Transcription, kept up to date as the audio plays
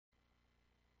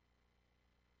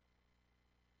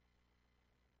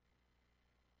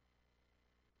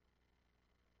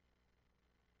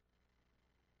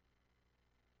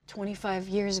25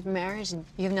 years of marriage and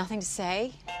you have nothing to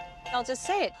say? I'll just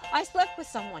say it. I slept with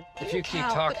someone. If you keep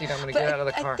talking, I'm gonna get out of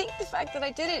the car. I think the fact that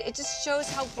I did it, it just shows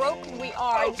how broken we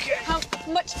are. Okay. And how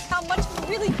much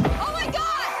we really... Oh my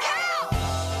God,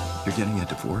 Cal! You're getting a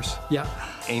divorce? Yeah.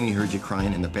 Amy heard you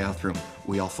crying in the bathroom.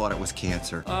 We all thought it was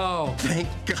cancer. Oh. Thank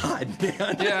God,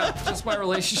 man. Yeah, just my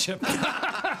relationship.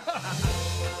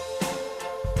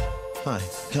 Hi,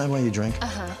 can I buy you a drink?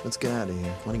 Uh-huh. Let's get out of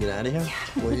here. Want to get out of here?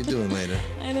 Yeah. What are you doing later?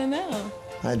 I don't know.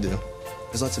 I do.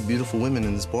 There's lots of beautiful women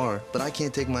in this bar, but I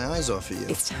can't take my eyes off of you.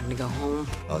 It's time to go home.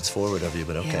 Oh, it's forward of you,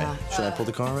 but okay. Yeah. Should I pull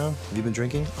the car around? Have you been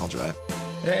drinking? I'll drive.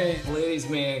 Hey, ladies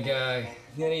man guy.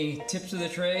 Got any tips of the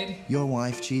trade? Your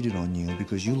wife cheated on you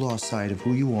because you lost sight of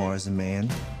who you are as a man.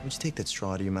 Why don't you take that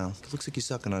straw out of your mouth? It looks like you're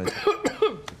sucking on it.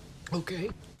 Okay.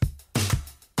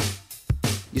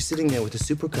 You're sitting there with a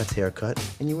Supercuts haircut,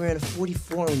 and you're wearing a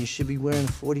 44 when you should be wearing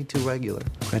a 42 regular.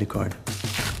 Credit card.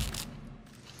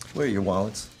 Where are your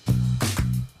wallets?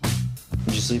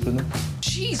 Did you sleep with them?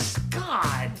 Jeez,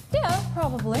 God. Yeah,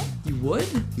 probably. You would?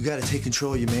 You gotta take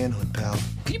control of your manhood, pal.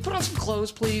 Can you put on some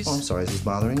clothes, please? Oh, I'm sorry. Is this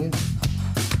bothering you?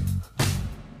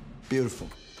 Beautiful.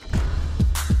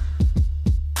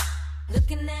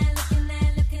 Looking at me.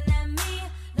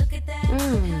 Look at that.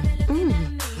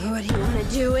 What do you want to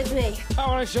do with me? I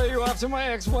want to show you off to my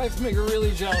ex-wife, make her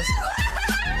really jealous.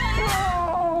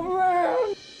 Oh,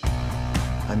 man.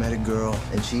 I met a girl,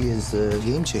 and she is a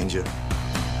game changer.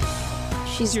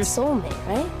 She's your soulmate,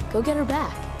 right? Go get her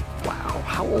back. Wow,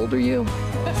 how old are you?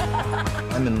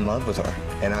 I'm in love with her,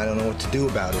 and I don't know what to do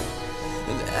about it.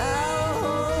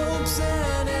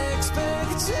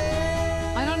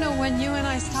 I don't know when you and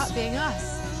I stopped being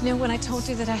us. You know, when I told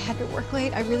you that I had to work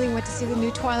late, I really went to see the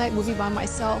new Twilight movie by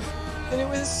myself. And it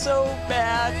was so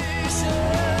bad.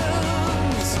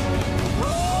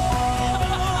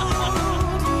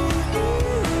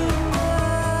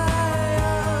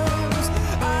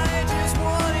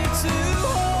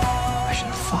 I should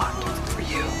have fought for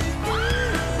you.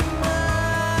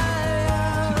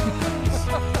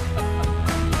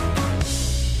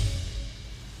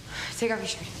 Take off your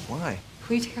shirt. Why?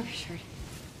 Will you take off your shirt?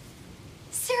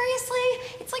 Seriously?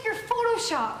 It's like you're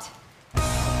photoshopped.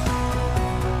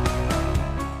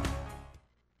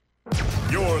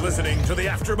 You're listening to the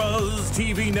AfterBuzz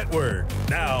TV network,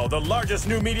 now the largest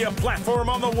new media platform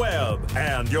on the web,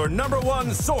 and your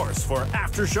 #1 source for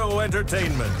after-show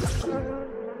entertainment.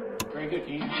 Very good,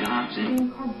 Keith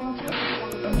Johnson.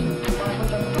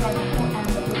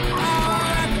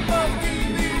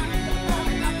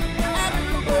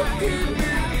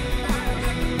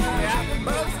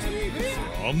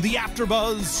 From the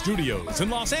AfterBuzz Studios in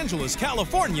Los Angeles,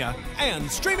 California, and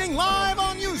streaming live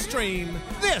on Ustream,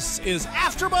 this is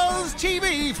AfterBuzz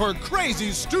TV for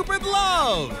Crazy Stupid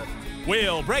Love.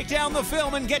 We'll break down the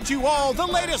film and get you all the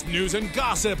latest news and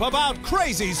gossip about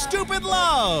Crazy Stupid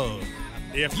Love.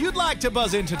 If you'd like to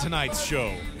buzz into tonight's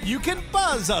show, you can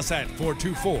buzz us at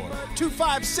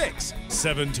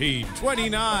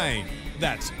 424-256-1729.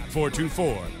 That's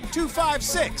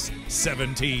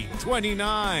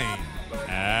 424-256-1729.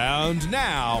 And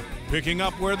now, picking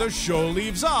up where the show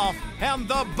leaves off, and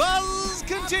the buzz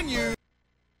continues.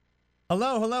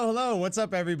 Hello, hello, hello. What's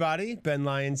up, everybody? Ben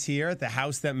Lyons here at the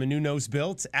house that Menounos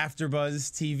built, AfterBuzz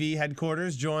TV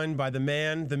headquarters, joined by the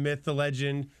man, the myth, the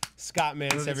legend, Scott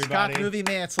Mantz, everybody. Scott Movie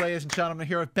Mantz, ladies and gentlemen,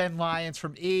 here with Ben Lyons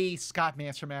from E, Scott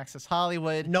Mantz from Access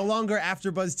Hollywood. No longer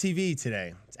AfterBuzz TV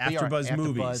today. It's AfterBuzz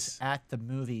Movies. At the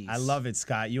movies. I love it,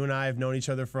 Scott. You and I have known each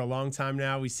other for a long time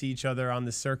now. We see each other on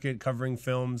the circuit covering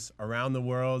films around the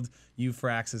world. You for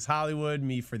Access Hollywood,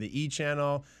 me for the E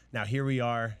channel. Now here we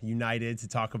are, united to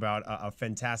talk about a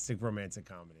fantastic romantic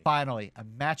comedy. Finally, a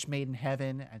match made in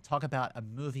heaven, and talk about a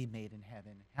movie made in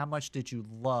heaven. How much did you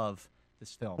love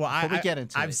this film? Well, I've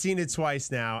it. seen it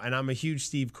twice now, and I'm a huge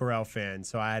Steve Carell fan,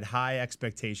 so I had high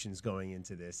expectations going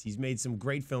into this. He's made some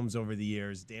great films over the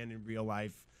years. Dan in Real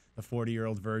Life, The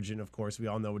 40-Year-Old Virgin, of course. We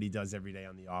all know what he does every day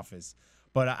on The Office.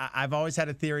 But I've always had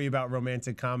a theory about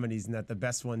romantic comedies, and that the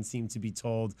best ones seem to be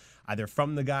told either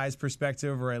from the guy's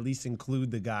perspective or at least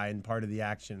include the guy in part of the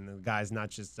action. The guy's not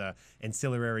just an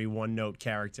ancillary one-note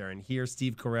character. And here,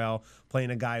 Steve Carell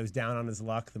playing a guy who's down on his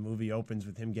luck. The movie opens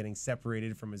with him getting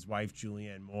separated from his wife,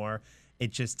 Julianne Moore.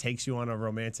 It just takes you on a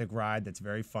romantic ride that's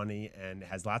very funny and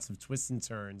has lots of twists and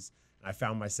turns. I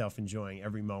found myself enjoying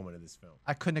every moment of this film.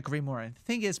 I couldn't agree more. And the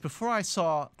thing is, before I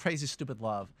saw Crazy Stupid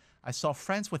Love, I saw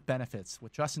Friends with Benefits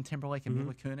with Justin Timberlake and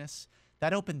Mila Kunis.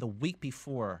 That opened the week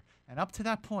before. And up to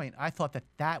that point, I thought that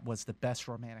that was the best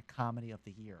romantic comedy of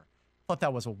the year. thought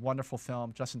that was a wonderful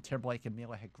film. Justin Timberlake and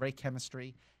Mila had great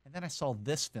chemistry. And then I saw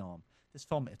this film. This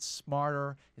film, it's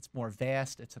smarter, it's more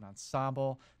vast, it's an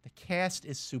ensemble. The cast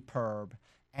is superb,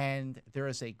 and there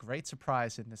is a great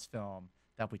surprise in this film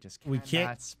that we just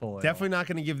cannot spoil. Definitely not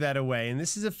going to give that away. And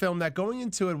this is a film that going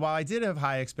into it, while I did have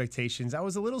high expectations, I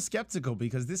was a little skeptical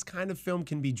because this kind of film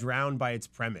can be drowned by its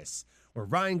premise, where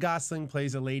Ryan Gosling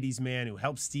plays a ladies' man who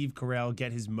helps Steve Carell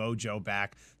get his mojo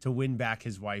back to win back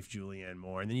his wife, Julianne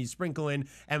Moore. And then you sprinkle in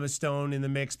Emma Stone in the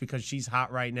mix because she's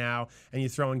hot right now, and you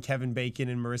throw in Kevin Bacon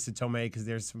and Marisa Tomei because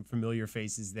there's some familiar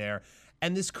faces there.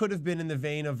 And this could have been in the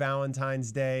vein of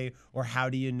Valentine's Day or How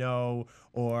Do You Know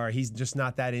or He's Just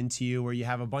Not That Into You, where you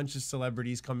have a bunch of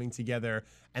celebrities coming together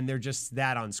and they're just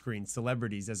that on screen,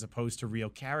 celebrities as opposed to real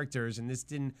characters. And this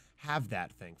didn't have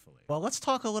that, thankfully. Well, let's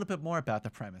talk a little bit more about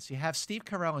the premise. You have Steve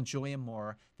Carell and Julianne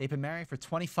Moore. They've been married for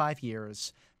 25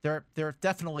 years. They're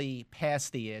definitely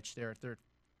past the itch. They're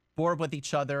bored with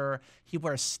each other. He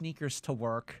wears sneakers to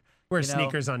work. Wear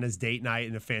sneakers on his date night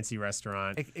in a fancy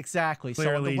restaurant. Exactly.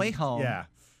 Clearly, so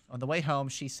on the way home,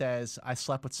 she says, I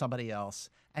slept with somebody else.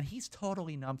 And he's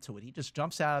totally numb to it. He just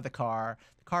jumps out of the car.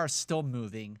 The car is still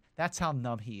moving. That's how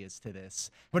numb he is to this.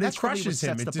 But it crushes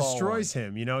him. It destroys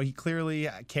him. You know, he clearly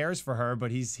cares for her, but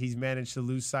he's managed to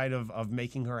lose sight of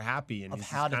making her happy. And of he's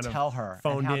how to tell her.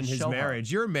 Phoned in his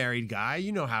marriage. You're a married guy.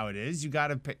 You know how it is. You got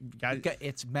to.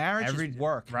 It's marriage is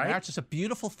work. Right? Marriage is a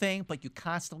beautiful thing, but you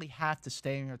constantly have to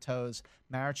stay on your toes.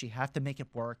 Marriage, you have to make it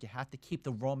work. You have to keep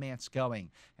the romance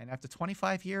going. And after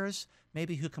 25 years,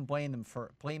 maybe who can blame him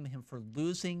for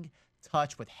losing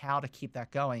touch with how to keep that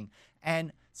going?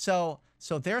 And so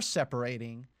they're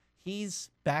separating. He's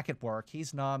back at work.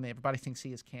 He's numb. Everybody thinks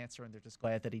he has cancer, and they're just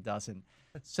glad that he doesn't.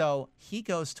 So he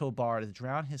goes to a bar to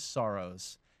drown his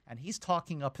sorrows, and he's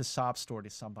talking up his sob story to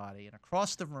somebody. And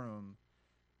across the room,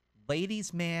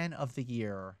 Ladies' Man of the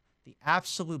Year, the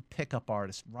absolute pickup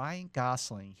artist, Ryan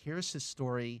Gosling, hears his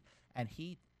story, and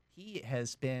he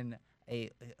has been a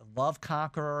love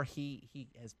conqueror. He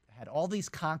has had all these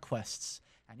conquests,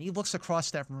 and he looks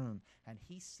across that room, and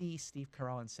he sees Steve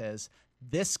Carell and says,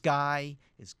 this guy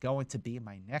is going to be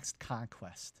my next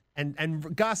conquest.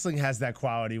 And Gosling has that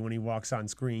quality when he walks on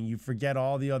screen. You forget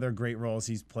all the other great roles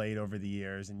he's played over the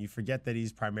years, and you forget that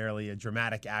he's primarily a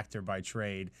dramatic actor by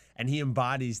trade, and he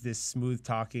embodies this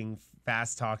smooth-talking,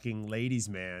 fast-talking ladies'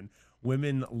 man.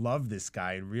 Women love this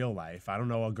guy in real life. I don't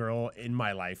know a girl in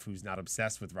my life who's not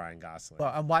obsessed with Ryan Gosling.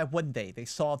 Well, and why wouldn't they? They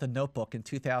saw The Notebook in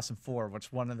 2004, which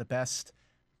is one of the best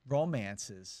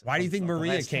romances. Why do you think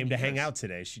Maria came to hang out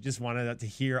today? She just wanted to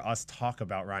hear us talk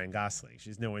about Ryan Gosling. She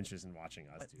has no interest in watching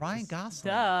us. Ryan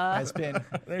Gosling has been.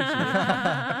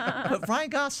 But Ryan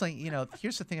Gosling, you know,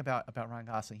 here's the thing about Ryan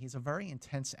Gosling. He's a very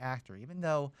intense actor. Even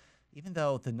though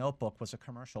The Notebook was a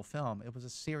commercial film, it was a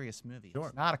serious movie. Sure.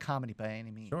 It's not a comedy by any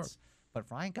means. Sure. But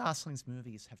Ryan Gosling's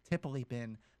movies have typically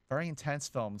been very intense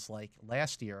films, like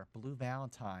last year, Blue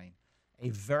Valentine, a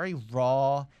very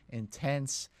raw,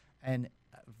 intense, and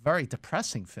very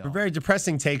depressing film. A very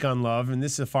depressing take on love, and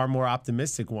this is a far more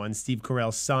optimistic one. Steve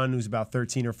Carell's son, who's about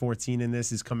 13 or 14 in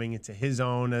this, is coming into his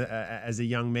own as a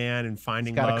young man and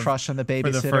finding love. He's got a crush on the babysitter.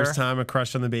 For the first time, a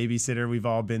crush on the babysitter. We've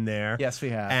all been there. Yes, we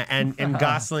have. And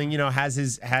Gosling, you know, has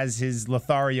his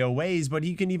Lothario ways, but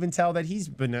you can even tell that he's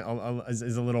been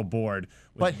is a little bored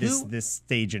with this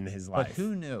stage in his life. But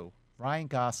who knew Ryan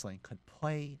Gosling could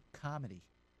play comedy?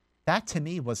 That, to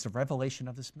me, was the revelation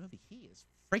of this movie. He is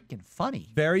freaking funny.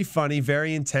 Very funny,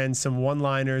 very intense. Some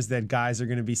one-liners that guys are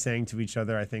going to be saying to each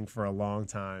other, I think, for a long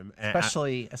time.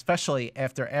 Especially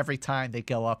after every time they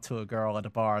go up to a girl at a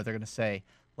bar, they're going to say,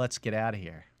 let's get out of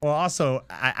here. Well, also,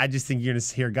 I just think you're going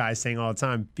to hear guys saying all the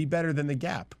time, be better than the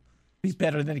Gap. He's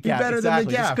better than the Gap. Be better than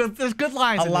the Gap. There's good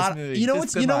lines in this movie.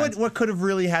 You know what could have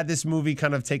really had this movie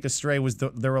kind of take astray was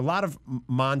there were a lot of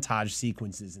montage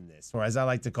sequences in this, or as I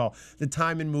like to call the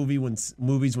time in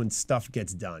movies when stuff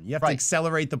gets done. You have to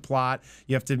accelerate the plot.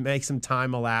 You have to make some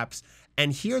time elapse.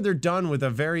 And here they're done with a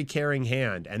very caring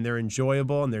hand, and they're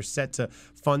enjoyable, and they're set to a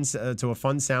fun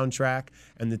soundtrack.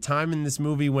 And the time in this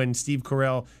movie when Steve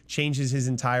Carell changes his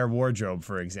entire wardrobe,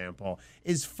 for example,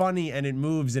 is funny, and it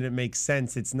moves, and it makes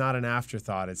sense. It's not an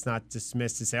afterthought. It's not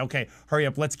dismissed to say, okay, hurry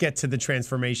up, let's get to the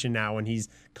transformation now when he's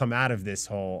come out of this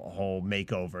whole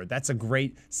makeover. That's a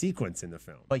great sequence in the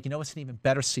film. But you know what's an even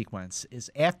better sequence is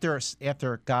after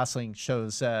Gosling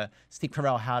shows Steve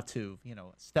Carell how to,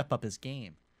 step up his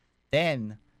game.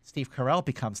 Then Steve Carell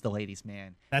becomes the ladies'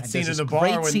 man. That And scene there's in this the bar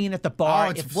great when- scene at the bar. Oh,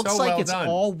 it's it looks so like well it's done.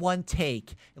 all one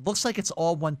take. It looks like it's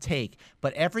all one take.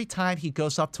 But every time he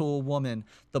goes up to a woman,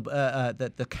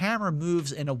 the camera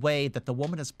moves in a way that the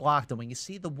woman is blocked. And when you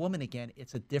see the woman again,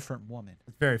 it's a different woman.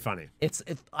 It's very funny.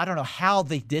 I don't know how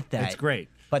they did that. It's great.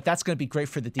 But that's going to be great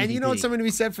for the DVD. And you know what's something to be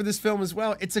said for this film as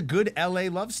well? It's a good LA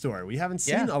love story. We haven't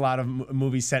seen a lot of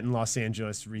movies set in Los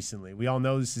Angeles recently. We all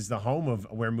know this is the home of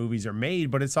where movies are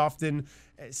made, but it's often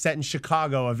set in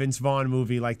Chicago, a Vince Vaughn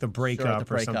movie like The Breakup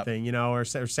or something, you know, or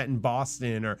set in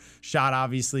Boston, or shot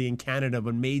obviously in Canada,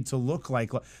 but made to look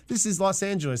like this is Los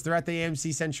Angeles. They're at the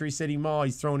AMC Century City Mall.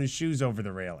 He's throwing his shoes over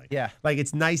the railing. Yeah. Like,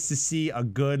 it's nice to see a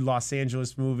good Los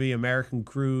Angeles movie, American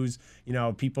crews, you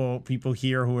know, people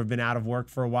here who have been out of work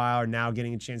for a while are now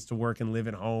getting a chance to work and live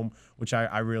at home, which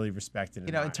I really respected.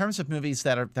 You know, in terms of movies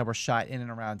that were shot in and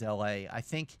around LA, I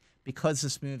think because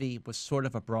this movie was sort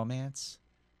of a bromance,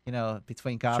 you know,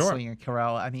 between Gosling and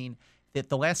Carell. I mean,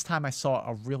 the last time I saw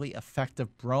a really effective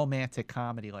romantic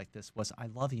comedy like this was I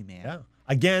Love You, Man. Yeah.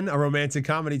 Again, a romantic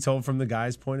comedy told from the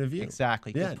guy's point of view.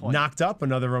 Exactly. Yeah. Good point. Knocked Up,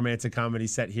 another romantic comedy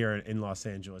set here in Los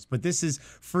Angeles. But this is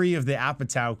free of the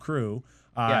Apatow crew.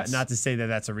 Yes. Not to say that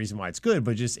that's a reason why it's good,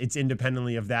 but just it's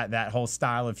independently of that whole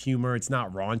style of humor. It's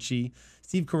not raunchy.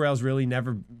 Steve Carell's really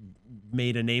never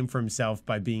made a name for himself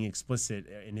by being explicit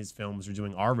in his films or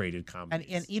doing R-rated comedies.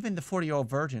 And even The 40-Year-Old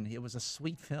Virgin, it was a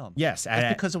sweet film. Yes. Just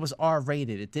because it was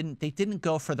R-rated. They didn't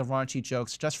go for the raunchy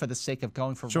jokes just for the sake of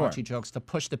going for raunchy jokes to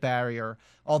push the barrier,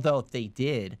 although they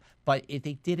did. But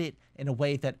they did it in a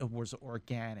way that it was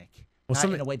organic. Not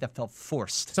in a way that felt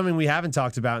forced. Something we haven't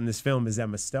talked about in this film is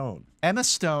Emma Stone. Emma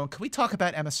Stone. Can we talk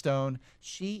about Emma Stone?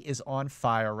 She is on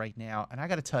fire right now. And I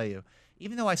got to tell you,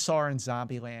 even though I saw her in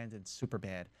Zombieland and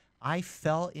Superbad, I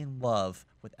fell in love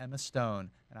with Emma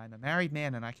Stone. And I'm a married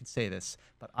man, and I can say this,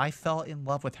 but I fell in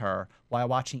love with her while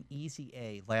watching Easy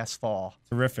A last fall.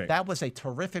 Terrific. That was a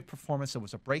terrific performance. It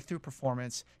was a breakthrough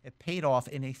performance. It paid off.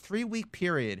 In a 3-week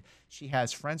period, she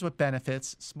has Friends with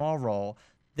Benefits, small role,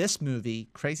 this movie,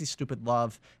 Crazy Stupid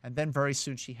Love, and then very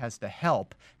soon she has The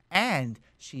Help. And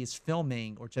she is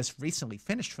filming, or just recently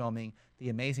finished filming, The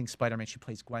Amazing Spider-Man. She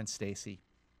plays Gwen Stacy.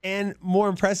 And more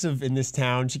impressive in this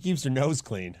town, she keeps her nose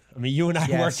clean. I mean, you and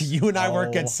I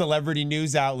work at celebrity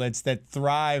news outlets that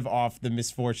thrive off the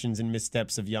misfortunes and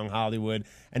missteps of young Hollywood.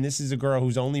 And this is a girl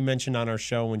who's only mentioned on our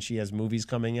show when she has movies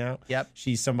coming out. Yep.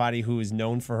 She's somebody who is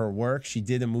known for her work. She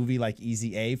did a movie like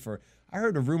Easy A for, I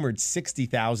heard a rumored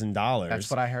 $60,000. That's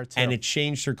what I heard too. And it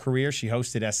changed her career. She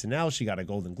hosted SNL. She got a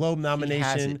Golden Globe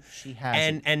nomination. She has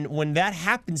it. And when that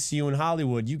happens to you in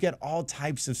Hollywood, you get all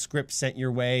types of scripts sent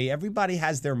your way. Everybody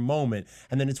has their moment.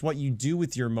 And then it's what you do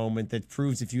with your moment that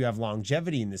proves if you have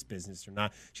longevity in this business or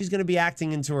not. She's going to be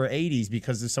acting into her 80s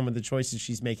because of some of the choices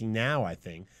she's making now, I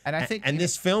think. And I think, and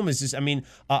this film is just, I mean,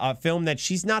 a film that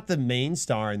she's not the main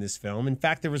star in this film. In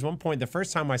fact, there was one point, the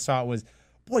first time I saw it was,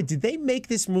 boy, did they make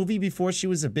this movie before she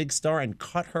was a big star and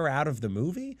cut her out of the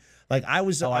movie? Like, I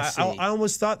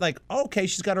almost thought, like, okay,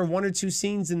 she's got her 1 or 2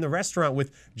 scenes in the restaurant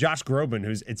with Josh Groban,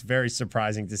 it's very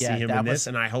surprising to see him in this,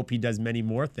 and I hope he does many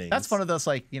more things. That's one of those,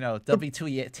 like, you know,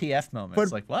 WTF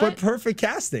moments. Like, what? But perfect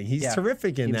casting. He's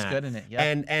terrific in that. He was good in it, yeah.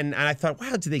 And I thought,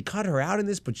 wow, did they cut her out in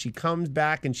this? But she comes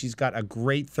back, and she's got a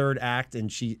great third act, and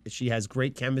she has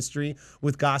great chemistry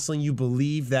with Gosling. You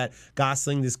believe that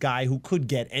Gosling, this guy who could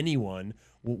get anyone,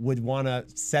 would want to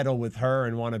settle with her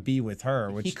and want to be with her.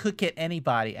 Which he could get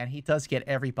anybody, and he does get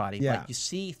everybody. Yeah. But you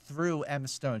see through Emma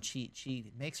Stone,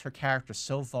 she makes her character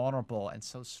so vulnerable and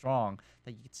so strong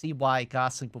that you can see why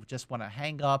Gosling would just want to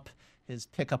hang up his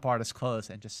pickup artist clothes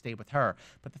and just stay with her.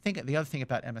 But the other thing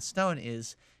about Emma Stone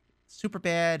is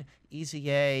Superbad,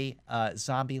 Easy A,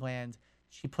 Zombieland.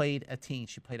 She played a teen.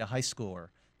 She played a high schooler.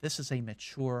 This is a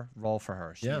mature role for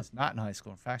her. She is not in high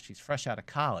school. In fact, she's fresh out of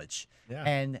college. Yeah.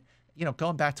 And you know,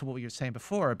 going back to what we were saying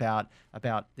before about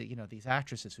these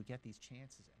actresses who get these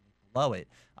chances and they blow it.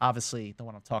 Obviously, the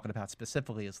one I'm talking about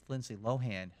specifically is Lindsay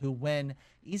Lohan, who when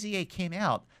Easy A came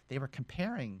out, they were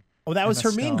comparing. Oh, that was Emma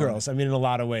her Mean Stone. Girls. I mean, in a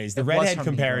lot of ways. The It was redhead her Mean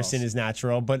comparison Girls. is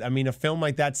natural, but I mean, a film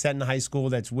like that set in high school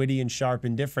that's witty and sharp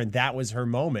and different, that was her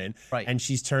moment. Right. And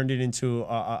she's turned it into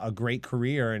a great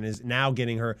career and is now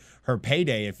getting her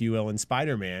payday, if you will, in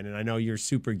Spider-Man. And I know you're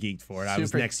super geeked for it. I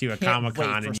was next to you at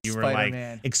Comic-Con and you were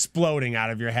like exploding out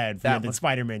of your head. You had the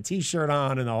Spider-Man t-shirt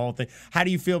on and the whole thing. How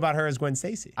do you feel about her as Gwen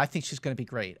Stacy? I think she's going to be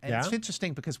great. And it's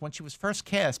interesting because when she was first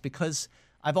cast, because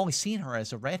I've only seen her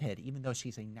as a redhead, even though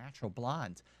she's a natural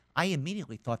blonde, I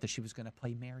immediately thought that she was going to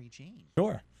play Mary Jane.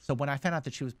 Sure. So when I found out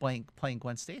that she was playing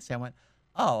Gwen Stacy, I went,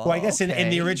 Oh, well, I guess in the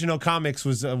okay. original comics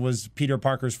was Peter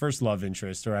Parker's first love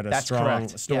interest, or had a That's strong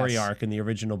correct. story Yes. arc in the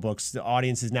original books. The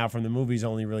audiences now from the movies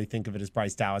only really think of it as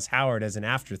Bryce Dallas Howard as an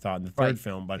afterthought in the third Right.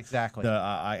 film, but Exactly.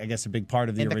 I guess a big part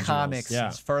of the In the originals. comics, yeah.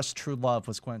 his first true love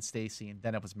was Gwen Stacy, and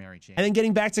then it was Mary Jane. And then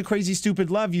getting back to Crazy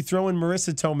Stupid Love, you throw in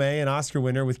Marisa Tomei, an Oscar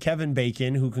winner, with Kevin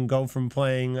Bacon, who can go from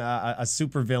playing a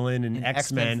supervillain in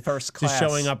X-Men First to Class.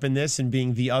 showing up in this and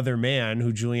being the other man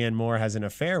who Julianne Moore has an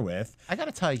affair with. I got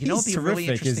to tell you, He's it'd be terrific, really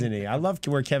interesting. isn't he? I love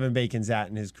where Kevin Bacon's at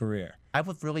in his career. I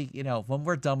would really, when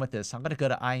we're done with this, I'm going to go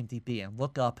to IMDb and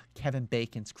look up Kevin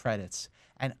Bacon's credits.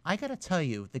 And I got to tell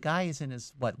you, the guy is in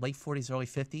his, late 40s, early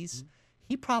 50s.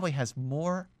 He probably has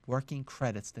more working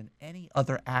credits than any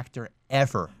other actor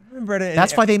ever. Remember that,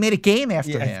 That's why they made a game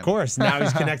after yeah, him. Of course. Now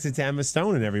he's connected to Emma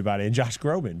Stone and everybody, and Josh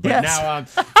Groban. But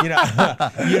Yes.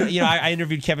 now, I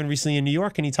interviewed Kevin recently in New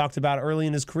York, and he talked about early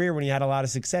in his career when he had a lot of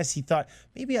success. He thought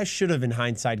maybe I should have, in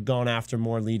hindsight, gone after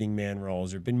more leading man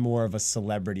roles or been more of a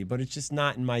celebrity, but it's just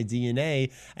not in my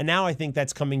DNA. And now I think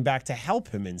that's coming back to help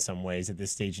him in some ways at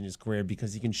this stage in his career,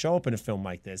 because he can show up in a film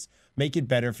like this, make it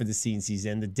better for the scenes he's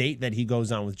in. The date that he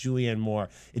goes on with Julianne Moore,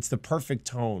 it's the perfect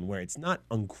tone where it's not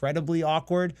incredibly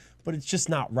awkward, but it's just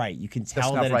not right. You can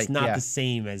tell that it's not the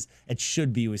same as it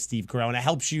should be with Steve Carell, and it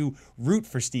helps you root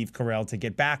for Steve Carell to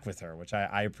get back with her, which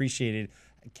I appreciated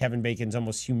Kevin Bacon's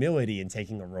almost humility in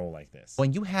taking a role like this.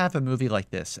 When you have a movie like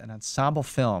this, an ensemble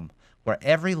film, where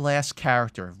every last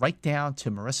character, right down to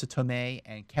Marisa Tomei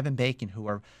and Kevin Bacon, who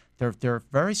are they're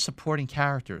very supporting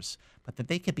characters, but that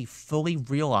they could be fully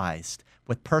realized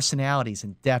with personalities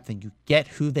and depth, and you get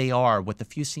who they are with the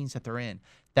few scenes that they're in.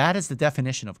 That is the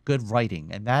definition of good writing,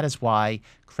 and that is why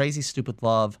Crazy Stupid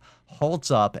Love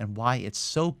holds up and why it's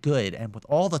so good, and with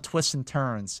all the twists and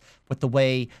turns, with the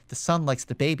way the son likes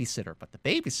the babysitter, but the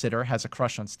babysitter has a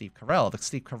crush on Steve Carell.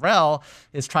 Steve Carell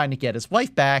is trying to get his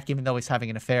wife back, even though he's having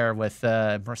an affair with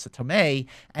Marisa Tomei,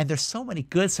 and there's so many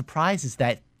good surprises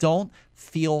that don't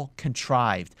feel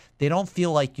contrived. They don't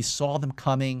feel like you saw them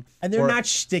coming. And they're not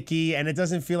sticky, and it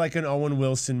doesn't feel like an Owen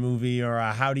Wilson movie or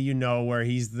a How Do You Know, where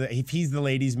if he's the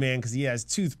ladies' man because he has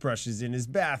toothbrushes in his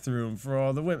bathroom for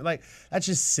all the women. Like, that's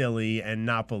just silly and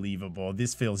not believable.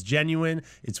 This feels genuine.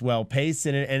 It's well paced,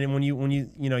 and when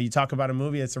you talk about a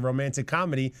movie that's a romantic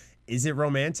comedy, is it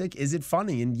romantic? Is it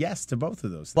funny? And yes to both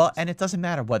of those things. Well, and it doesn't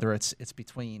matter whether it's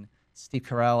between Steve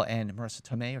Carell and Marisa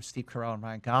Tomei or Steve Carell and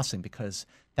Ryan Gosling, because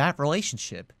that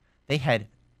relationship, they had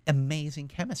amazing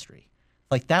chemistry.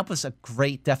 Like, that was a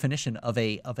great definition of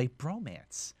a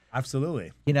bromance.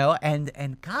 Absolutely.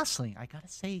 And Gosling, I gotta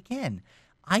say again,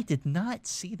 I did not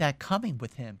see that coming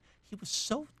with him. He was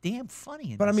so damn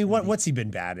funny. But I mean, what's he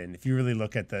been bad in? If you really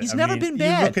look at He's never been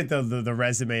bad. You look at the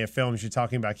resume of films. You're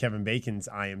talking about Kevin Bacon's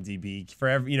IMDb.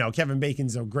 Kevin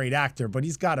Bacon's a great actor, but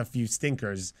he's got a few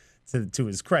stinkers to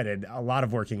his credit. A lot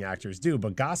of working actors do,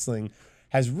 but Gosling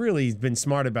has really been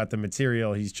smart about the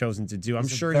material he's chosen to do. I'm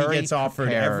sure he gets offered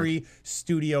every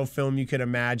studio film you could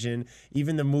imagine.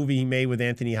 Even the movie he made with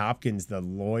Anthony Hopkins, the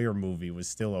lawyer movie, was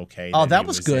still okay. Oh, that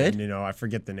was good. I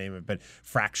forget the name of it, but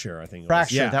Fracture, I think.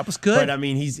 Fracture, that was good. But I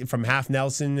mean, he's from Half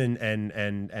Nelson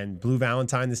and Blue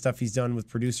Valentine, the stuff he's done with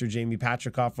producer Jamie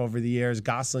Patricoff over the years.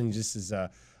 Gosling just is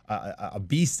a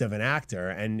beast of an actor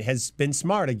and has been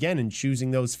smart, again, in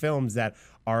choosing those films that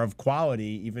are of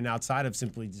quality, even outside of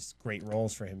simply just great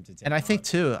roles for him to take. And I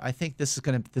think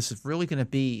this is really gonna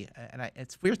be, and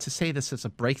it's weird to say this as a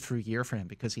breakthrough year for him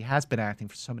because he has been acting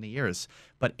for so many years.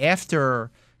 But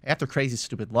after Crazy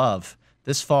Stupid Love,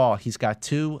 this fall he's got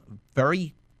two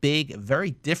very big,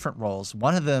 very different roles.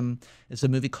 One of them is a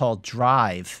movie called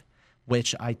Drive,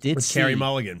 which I did see. Carey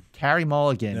Mulligan. Carey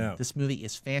Mulligan. Yeah. This movie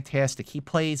is fantastic. He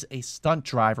plays a stunt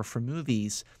driver for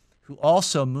movies who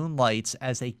also moonlights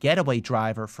as a getaway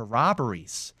driver for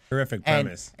robberies. Terrific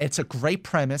premise. And it's a great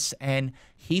premise, and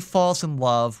he falls in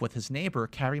love with his neighbor,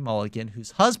 Carey Mulligan,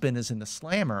 whose husband is in the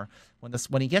slammer.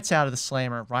 When he gets out of the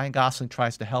slammer, Ryan Gosling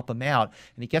tries to help him out,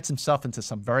 and he gets himself into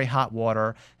some very hot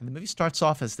water. And the movie starts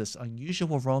off as this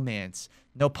unusual romance,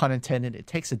 no pun intended. It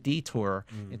takes a detour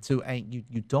into, and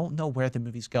you don't know where the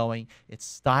movie's going. It's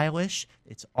stylish,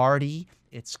 it's arty,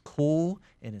 it's cool,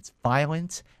 and it's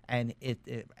violent. And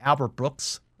Albert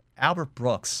Brooks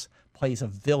plays a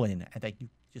villain that you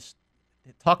just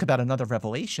talk about another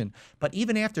revelation. But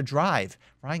even after Drive,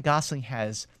 Ryan Gosling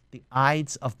has The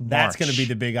Ides of March. That's going to be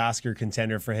the big Oscar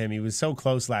contender for him. He was so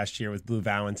close last year with Blue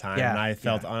Valentine, and I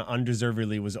felt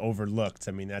undeservedly was overlooked.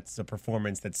 I mean, that's a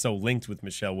performance that's so linked with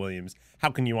Michelle Williams. How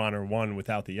can you honor one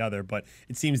without the other? But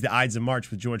it seems the Ides of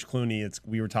March with George Clooney,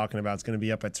 we were talking about, it's going to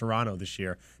be up at Toronto this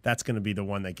year. That's going to be the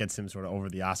one that gets him sort of over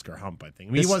the Oscar hump, I think.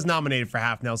 I mean, he was nominated for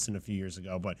Half Nelson a few years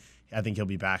ago, but I think he'll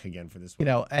be back again for this one.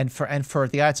 You know, and for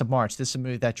the Ides of March, this is a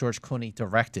movie that George Clooney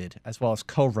directed as well as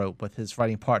co-wrote with his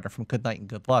writing partner from Good Night and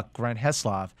Good Luck, Grant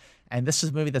Heslov. And this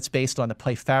is a movie that's based on the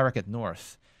play Farragut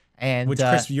North. And which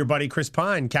your buddy Chris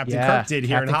Pine, Captain Kirk, did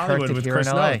here in Hollywood with Chris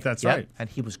North. That's right. And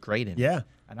he was great in it. Yeah.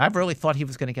 And I really thought he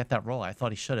was going to get that role. I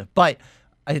thought he should have. But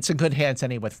it's in good hands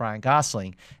anyway with Ryan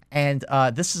Gosling. And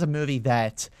this is a movie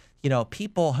that, you know,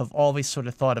 people have always sort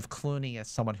of thought of Clooney as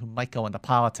someone who might go into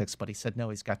politics, but he said no,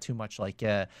 he's got too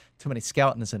many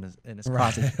skeletons in his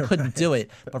closet. He couldn't do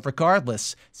it. But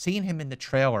regardless, seeing him in the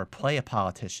trailer play a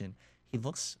politician,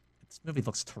 this movie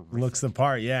looks terrific. Looks the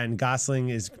part, yeah. And Gosling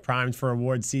is primed for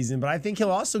award season, but I think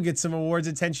he'll also get some awards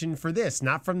attention for this,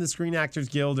 not from the Screen Actors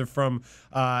Guild or from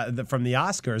the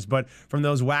Oscars, but from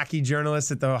those wacky journalists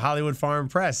at the Hollywood Foreign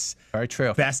Press. Very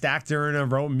true. Best actor in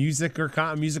a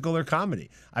musical or comedy.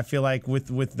 I feel like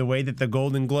with the way that the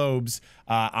Golden Globes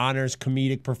honors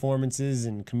comedic performances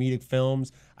and comedic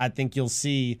films, I think you'll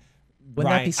see.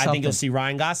 I think you'll see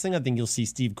Ryan Gosling. I think you'll see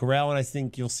Steve Carell, and I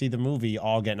think you'll see the movie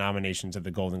all get nominations at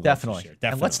the Golden Globes this year. Definitely.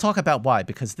 And let's talk about why.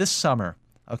 Because this summer,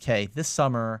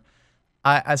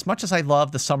 as much as I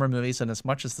love the summer movies, and as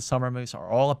much as the summer movies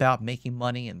are all about making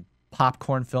money and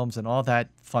popcorn films and all that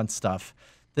fun stuff,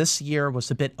 this year was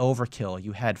a bit overkill.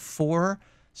 You had 4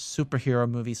 superhero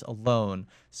movies alone.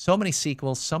 So many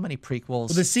sequels, so many prequels. Well,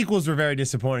 the sequels were very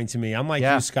disappointing to me. I'm like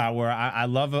you, Scott, where I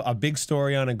love a big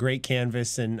story on a great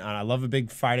canvas, and I love a big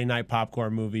Friday night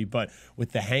popcorn movie, but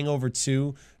with The Hangover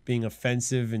 2 being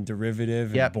offensive and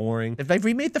derivative and boring. They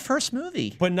remade the first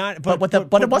movie. But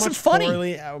it wasn't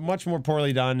funny. Much more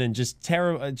poorly done, and just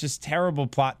terrible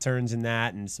plot turns in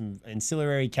that, and some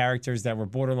ancillary characters that were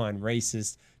borderline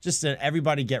racist. Just an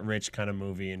everybody get rich kind of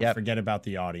movie, and forget about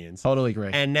the audience. Totally agree.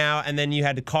 And then you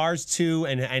had the Cars 2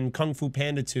 and Kung Fu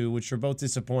Panda 2, which were both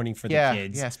disappointing for the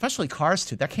kids. Yeah, especially Cars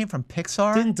 2. That came from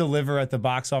Pixar. Didn't deliver at the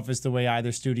box office the way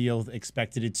either studio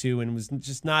expected it to, and was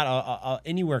just not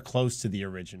anywhere close to the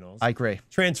originals. I agree.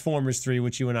 Transformers 3,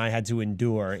 which you and I had to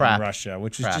endure in Russia,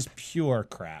 which was just pure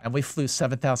crap. And we flew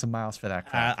 7,000 miles for that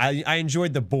crap. I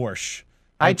enjoyed the borscht.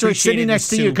 I enjoyed sitting next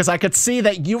to you because I could see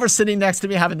that you were sitting next to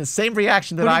me having the same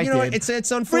reaction that I did. It's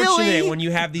unfortunate when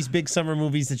you have these big summer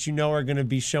movies that you know are going to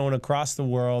be shown across the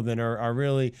world and are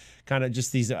really kind of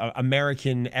just these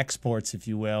American exports, if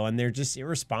you will, and they're just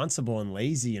irresponsible and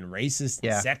lazy and racist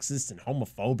and sexist and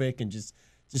homophobic and just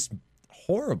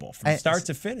horrible from start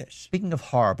to finish. Speaking of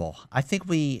horrible, I think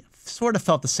we sort of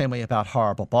felt the same way about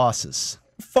Horrible Bosses.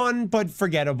 Fun but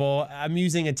forgettable,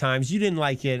 amusing at times. You didn't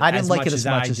like it. I didn't like it as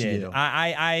much as you.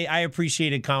 I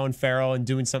appreciated Colin Farrell and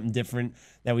doing something different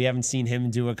that we haven't seen him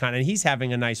do. And he's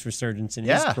having a nice resurgence in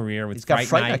his career with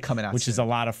Fright Night coming out, which is a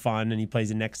lot of fun. And he plays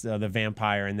the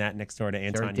vampire in that next door to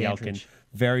Anton Yelchin.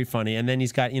 Very funny. And then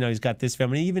he's got this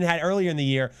film. And he even had earlier in the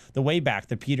year the Way Back,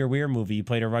 the Peter Weir movie. He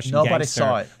played a Russian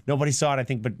gangster. Nobody saw it, I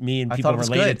think, but me and people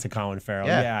related to Colin Farrell.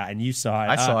 Yeah, and you saw it.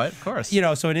 I saw it, of course.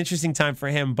 So an interesting time for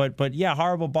him. But yeah,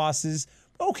 Horrible Bosses.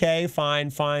 Okay,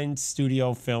 fine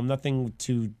studio film. Nothing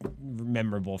too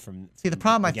memorable from. See, the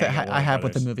problem I have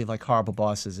with a movie like Horrible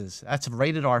Bosses is that's a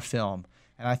rated R film,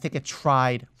 and I think it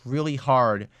tried really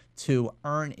hard to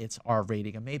earn its R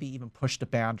rating and maybe even push the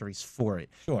boundaries for it.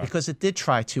 Sure. Because it did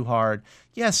try too hard.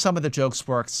 Yeah, some of the jokes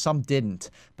worked, some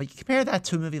didn't. But you compare that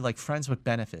to a movie like Friends with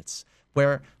Benefits,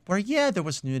 where there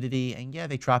was nudity, and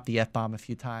they dropped the F-bomb a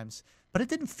few times. But it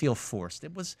didn't feel forced.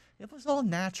 It was all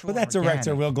natural. But that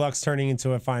director, Will Gluck's turning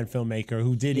into a fine filmmaker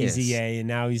who did Easy A, and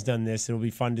now he's done this. It'll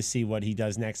be fun to see what he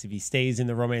does next, if he stays in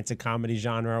the romantic comedy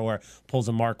genre or pulls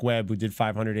a Mark Webb, who did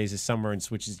 500 Days of Summer, and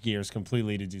switches gears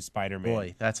completely to do Spider-Man.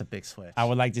 Boy, that's a big switch. I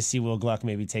would like to see Will Gluck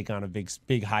maybe take on a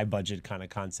big high-budget kind of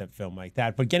concept film like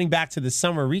that. But getting back to the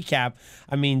summer recap,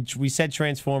 I mean, we said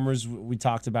Transformers, we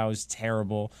talked about, was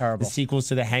terrible. The sequels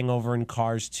to The Hangover and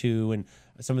Cars 2, and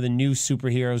some of the new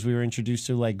superheroes we were introduced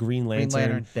to, like Green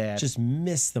Lantern, just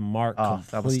missed the mark completely.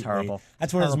 That was terrible.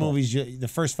 That's one of those movies, the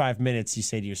first 5 minutes, you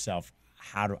say to yourself,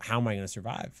 how am I going to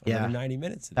survive another 90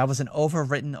 minutes? That was an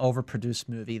overwritten, overproduced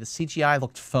movie. The CGI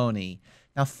looked phony.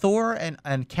 Now, Thor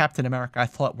and Captain America, I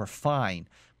thought were fine,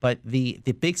 but the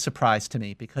big surprise to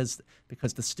me, because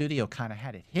the studio kind of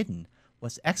had it hidden,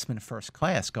 was X-Men First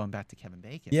Class, going back to Kevin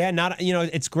Bacon. Yeah,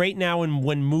 it's great now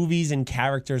when movies and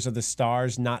characters are the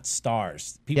stars, not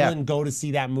stars. People didn't go to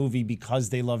see that movie because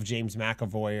they love James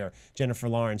McAvoy or Jennifer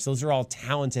Lawrence. Those are all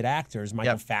talented actors,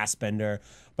 Michael Fassbender,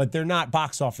 but they're not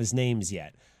box office names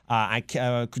yet.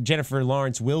 Jennifer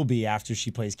Lawrence will be after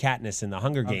she plays Katniss in the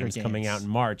Hunger Games coming out in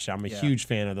March. I'm a huge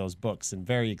fan of those books and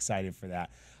very excited for that.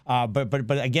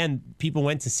 But again, people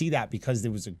went to see that because it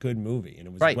was a good movie and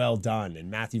it was well done. And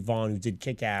Matthew Vaughn, who did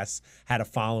Kick-Ass, had a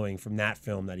following from that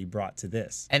film that he brought to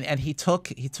this. And he took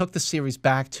the series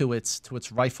back to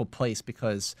its rightful place,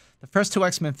 because the first two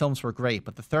X-Men films were great,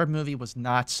 but the third movie was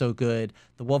not so good.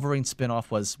 The Wolverine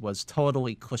spinoff was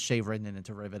totally cliche ridden and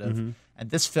derivative. And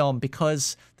this film,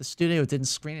 because the studio didn't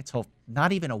screen it till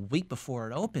not even a week before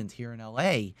it opened here in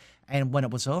LA, and when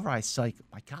it was over, I was like,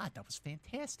 my God, that was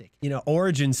fantastic.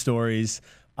 Origin stories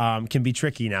can be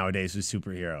tricky nowadays with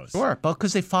superheroes. Sure, but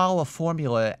because they follow a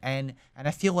formula, and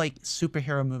I feel like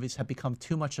superhero movies have become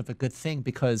too much of a good thing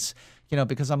because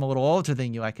I'm a little older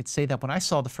than you. I could say that when I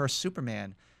saw the first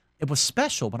Superman, it was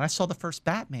special. When I saw the first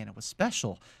Batman, it was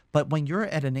special. But when you're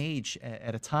at an age,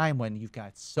 at a time when you've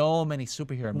got so many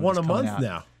superhero movies One a coming month out,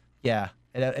 now. Yeah.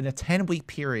 In a 10-week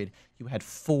period, you had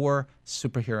 4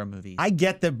 superhero movies. I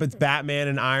get that with Batman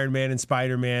and Iron Man and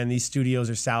Spider-Man, these studios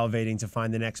are salivating to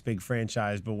find the next big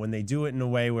franchise. But when they do it in a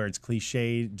way where it's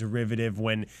cliche, derivative,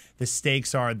 when the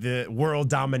stakes are the world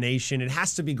domination, it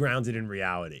has to be grounded in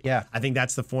reality. Yeah. I think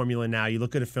that's the formula now. You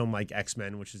look at a film like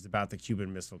X-Men, which is about the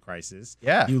Cuban Missile Crisis.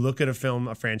 Yeah. You look at a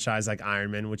franchise like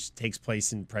Iron Man, which takes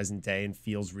place in present day and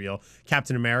feels real.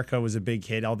 Captain America was a big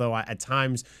hit, although at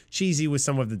times cheesy with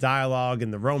some of the dialogue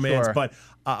and the romance, but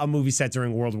a movie set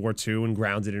during World War II and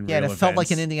grounded in real events. Yeah, it felt like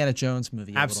an Indiana Jones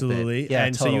movie. Absolutely. Yeah,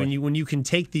 and totally. so when you can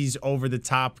take these over the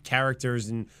top characters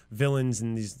and villains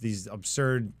and these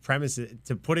absurd premises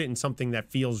to put it in something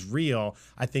that feels real,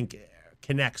 I think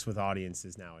connects with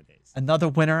audiences nowadays. Another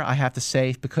winner, I have to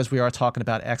say, because we are talking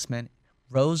about X-Men,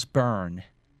 Rose Byrne.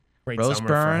 Great Rose summer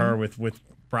Byrne for her with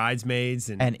Bridesmaids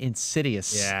and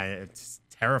Insidious. Yeah, it's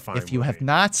terrifying. If you have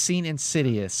not seen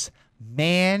Insidious,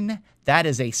 man, that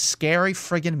is a scary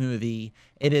friggin' movie.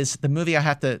 It is the movie I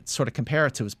have to sort of compare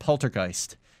it to is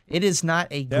Poltergeist. It is not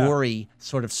a gory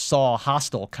sort of Saw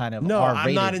Hostel kind of R-rated.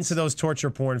 I'm not into those torture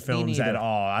porn films at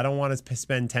all. I don't want to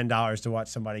spend $10 to watch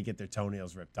somebody get their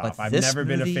toenails ripped off. I've never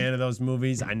been a fan of those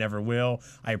movies. I never will.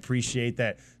 I appreciate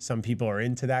that some people are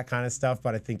into that kind of stuff,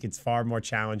 but I think it's far more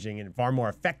challenging and far more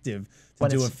effective to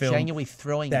do a film genuinely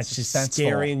thrilling that's and just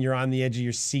scary and you're on the edge of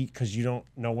your seat because you don't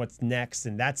know what's next.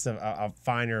 And that's a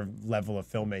finer level of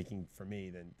filmmaking for me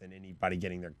than anybody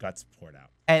getting their guts poured out.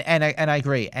 And I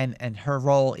agree. And her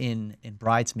role in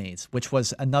Bridesmaids, which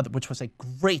was a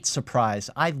great surprise.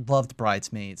 I loved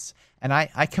Bridesmaids, and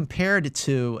I compared it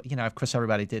to, of course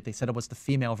everybody did. They said it was the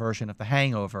female version of The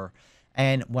Hangover.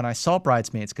 And when I saw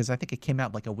Bridesmaids, because I think it came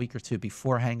out like a week or two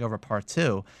before Hangover Part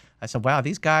 2, I said, wow,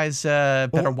 these guys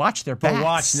better watch their backs. But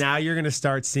watch, now you're going to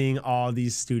start seeing all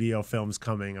these studio films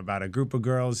coming about a group of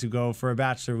girls who go for a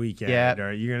bachelor weekend. Yeah.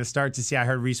 Or you're going to start to see, I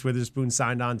heard Reese Witherspoon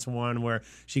signed on to one where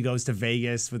she goes to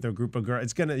Vegas with a group of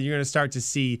girls. You're going to start to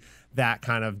see that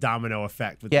kind of domino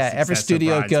effect. With every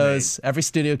studio goes,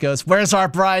 where's our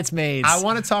Bridesmaids? I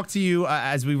want to talk to you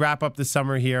as we wrap up the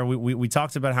summer here. We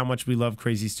talked about how much we love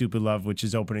Crazy Stupid Love, which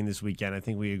is opening this weekend. I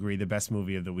think we agree the best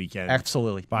movie of the weekend.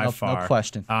 Absolutely. By far. No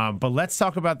question. But let's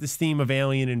talk about this theme of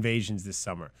alien invasions this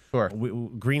summer. Sure.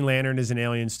 Green Lantern is an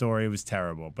alien story. It was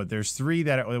terrible. But there's 3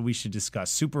 that we should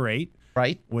discuss. Super 8.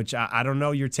 Right. Which I don't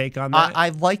know your take on that. I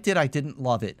liked it. I didn't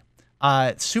love it.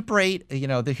 Super 8,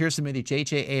 here's the movie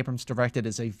J.J. Abrams directed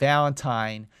as a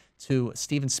Valentine to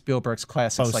Steven Spielberg's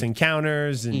classics Close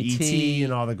Encounters and E.T.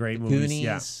 and all the great movies.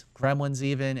 Goonies, Gremlins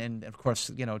even, and of course,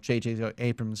 J.J.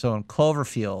 Abrams' own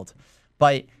Cloverfield.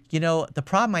 But, the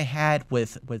problem I had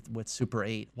with Super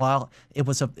 8, while it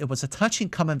was a touching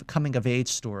coming of age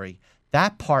story,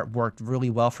 that part worked really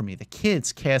well for me. The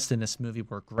kids cast in this movie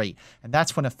were great, and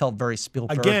that's when it felt very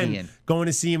Spielbergian. Again, going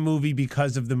to see a movie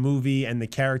because of the movie and the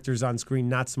characters on screen,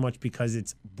 not so much because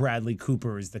it's Bradley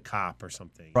Cooper is the cop or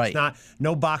something. Right. It's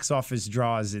no box office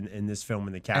draws in this film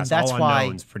in the cast. And that's all why,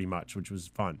 unknowns, pretty much, which was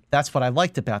fun. That's what I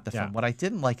liked about the film. Yeah. What I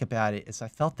didn't like about it is I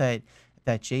felt that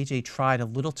JJ tried a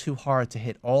little too hard to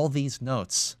hit all these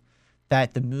notes.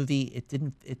 That the movie,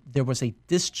 there was a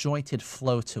disjointed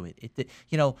flow to it.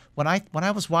 When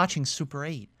I was watching Super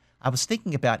 8, I was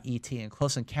thinking about E.T. and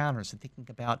Close Encounters and thinking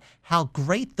about how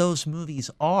great those movies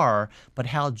are, but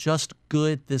how just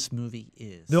good this movie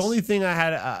is. The only thing I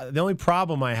had, the only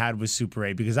problem I had was Super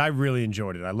 8 because I really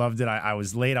enjoyed it. I loved it. I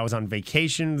was late. I was on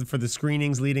vacation for the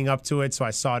screenings leading up to it, so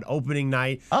I saw it opening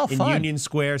night in fun. Union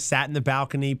Square, sat in the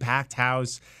balcony, packed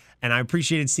house. And I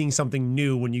appreciated seeing something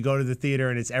new when you go to the theater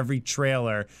and it's every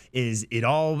trailer is it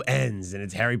all ends and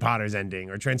it's Harry Potter's ending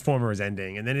or Transformers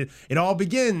ending. And then it all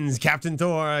begins Captain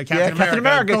Thor, Captain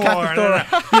America, Thor. Captain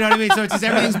Thor. You know what I mean? So it's just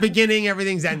everything's beginning,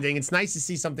 everything's ending. It's nice to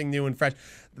see something new and fresh.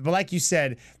 But like you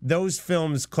said, those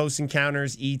films, Close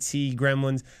Encounters, E.T.,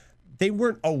 Gremlins, they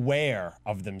weren't aware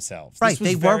of themselves. Right, This was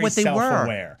they were very what they were.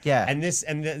 self-aware. Yeah. And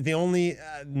the only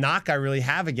knock I really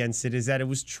have against it is that it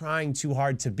was trying too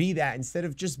hard to be that instead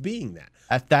of just being that.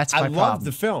 That's my I problem. loved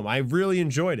the film. I really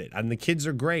enjoyed it. And the kids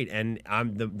are great. And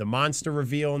the monster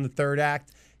reveal in the third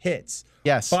act hits.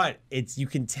 Yes. But you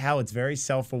can tell it's very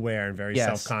self-aware and very Yes.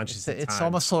 self-conscious at It's times,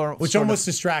 almost which almost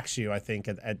distracts you, I think,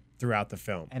 throughout the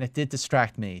film. And it did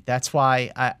distract me. That's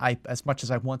why I as much as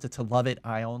I wanted to love it,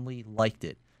 I only liked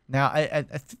it. Now,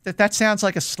 that sounds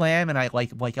like a slam, and I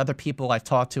like other people I've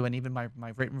talked to, and even my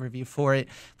written review for it.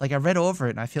 Like I read over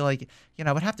it, and I feel like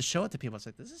I would have to show it to people. It's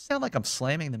like, does this sound like I'm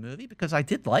slamming the movie? Because I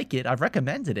did like it. I've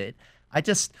recommended it. I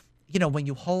just, when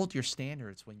you hold your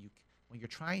standards, when you're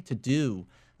trying to do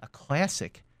a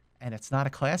classic, and it's not a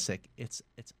classic, it's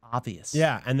obvious.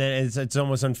 Yeah, and then it's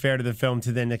almost unfair to the film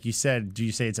to then, like you said, do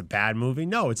you say it's a bad movie?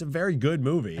 No, it's a very good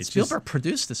movie. And Spielberg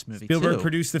produced this movie, Spielberg too.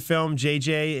 produced the film.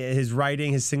 JJ, his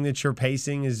writing, his signature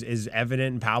pacing is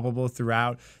evident and palpable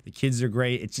throughout. The kids are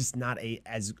great. It's just not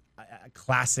as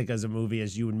classic as a movie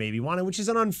as you would maybe want it, which is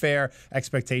an unfair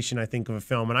expectation, I think, of a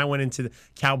film. And I went into the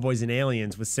Cowboys and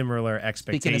Aliens with similar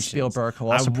expectations. Speaking of Spielberg,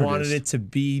 who also I wanted produced. it to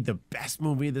be the best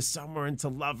movie of the summer and to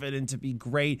love it and to be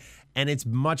great. And it's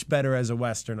much better as a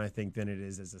Western, I think, than it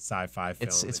is as a sci-fi film.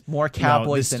 It's more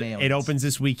Cowboys than Aliens. It opens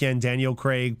this weekend. Daniel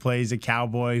Craig plays a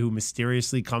cowboy who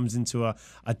mysteriously comes into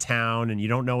a town, and you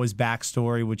don't know his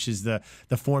backstory, which is the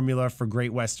formula for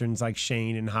great Westerns like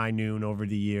Shane and High Noon over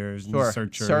the years. And Sure.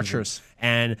 Searchers.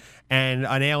 And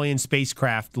an alien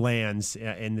spacecraft lands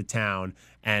in the town.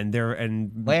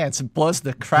 And Lance blows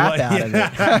the crap out of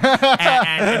it.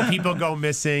 and people go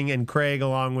missing, and Craig,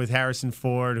 along with Harrison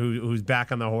Ford, who's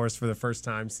back on the horse for the first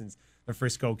time since the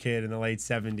Frisco Kid in the late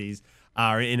 70s,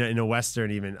 or in a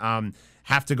Western even,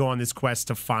 have to go on this quest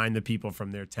to find the people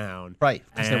from their town. Right,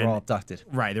 because they were all abducted.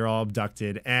 Right, they're all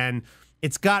abducted. And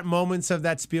it's got moments of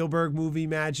that Spielberg movie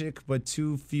magic, but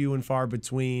too few and far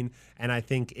between. And I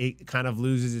think it kind of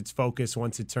loses its focus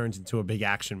once it turns into a big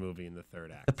action movie in the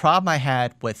third act. The problem I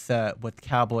had with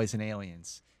Cowboys and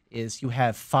Aliens is you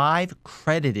have 5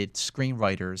 credited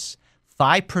screenwriters,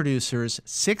 5 producers,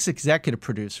 6 executive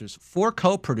producers, 4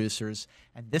 co-producers,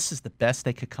 and this is the best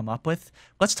they could come up with.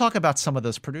 Let's talk about some of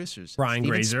those producers.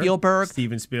 Steven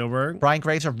Spielberg. Brian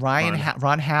Grazer, Ron Howard.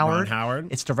 Ron Howard.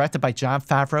 It's directed by Jon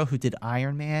Favreau, who did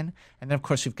Iron Man. And then, of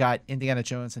course, you've got Indiana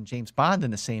Jones and James Bond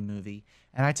in the same movie.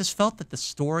 And I just felt that the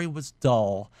story was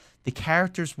dull. The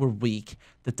characters were weak.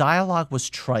 The dialogue was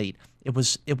trite. It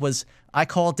was. I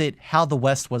called it How the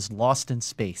West Was Lost in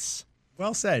Space.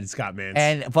 Well said, Scott Mantz.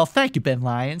 And, well, thank you, Ben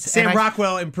Lyons. Sam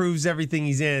Rockwell improves everything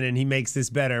he's in, and he makes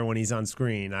this better when he's on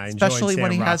screen. Especially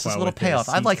when he has his little payoff.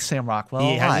 I like Sam Rockwell.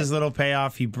 He has his little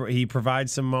payoff. He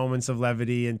provides some moments of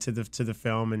levity into the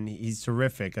film, and he's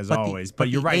terrific as always. But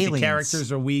you're right, the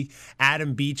characters are weak.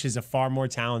 Adam Beach is a far more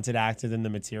talented actor than the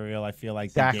material I feel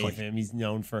like they gave him. He's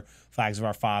known for Flags of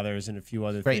Our Fathers and a few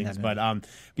other things. But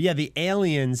yeah, the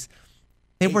aliens.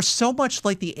 They were so much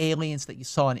like the aliens that you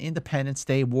saw in Independence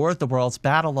Day, War of the Worlds,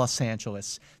 Battle Los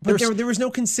Angeles. But there was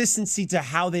no consistency to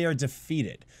how they are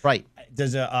defeated. Right.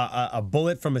 Does a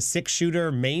bullet from a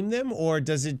 6-shooter maim them, or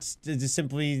does it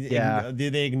simply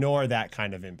do they ignore that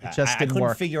kind of impact? It just didn't I couldn't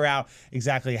work. figure out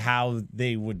exactly how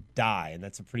they would die, and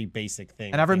that's a pretty basic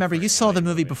thing. And I remember you saw the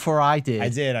movie before I did. I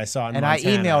did. I saw it in and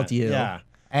Montana. I emailed you. Yeah.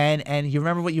 And you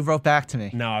remember what you wrote back to me?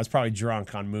 No, I was probably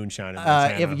drunk on moonshine in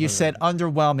Montana. You said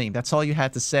underwhelming. That's all you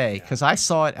had to say. Because I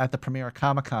saw it at the premiere of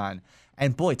Comic-Con.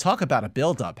 And boy, talk about a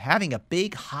build-up. Having a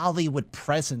big Hollywood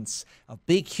presence, a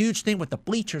big, huge thing with the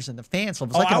bleachers and the fans. It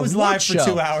was like I was live for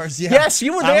 2 hours. Yeah. Yes,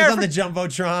 you were there. I was on the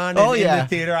Jumbotron in the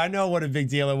theater. I know what a big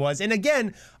deal it was. And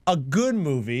again, a good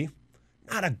movie.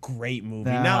 not a great movie.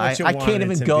 No, not what you I wanted can't it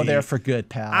even to go be. there for good,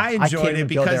 pal. I can't enjoyed even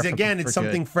it go because, there again, for it's good.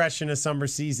 something fresh in a summer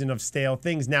season of stale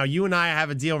things. Now, you and I have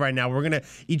a deal right now. We're going to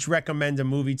each recommend a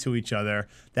movie to each other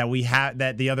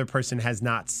that the other person has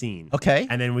not seen. Okay.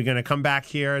 And then we're going to come back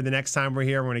here the next time we're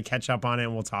here. We're going to catch up on it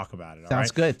and we'll talk about it. All Sounds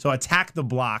right? good. So Attack the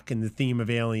Block in the theme of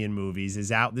alien movies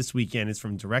is out this weekend. It's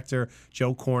from director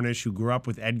Joe Cornish, who grew up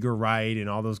with Edgar Wright and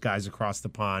all those guys across the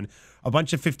pond. A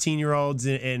bunch of 15-year-olds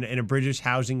in a British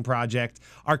housing project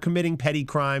are committing petty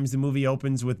crimes. The movie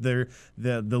opens with the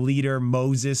leader,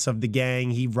 Moses, of the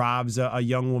gang. He robs a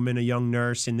young woman, a young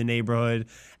nurse in the neighborhood.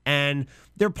 And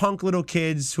they're punk little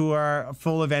kids who are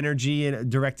full of energy and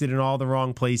directed in all the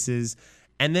wrong places.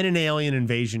 And then an alien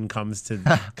invasion comes to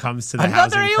the housing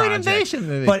Another alien project. invasion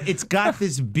movie. But it's got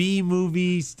this B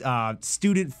movie,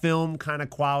 student film kind of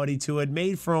quality to it.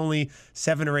 Made for only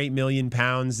 £7 or £8 million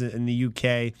in the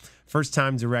UK. First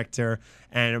time director,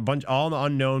 and all the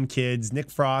unknown kids. Nick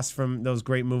Frost from those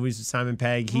great movies with Simon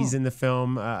Pegg. He's in the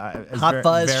film. Hot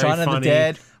Fuzz, Shaun of the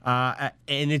Dead.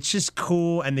 And it's just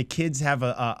cool. And the kids have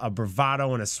a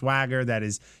bravado and a swagger that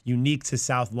is unique to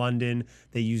South London.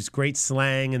 They use great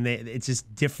slang, and it's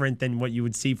just different than what you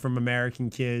would see from American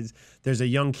kids. There's a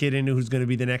young kid in it who's going to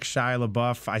be the next Shia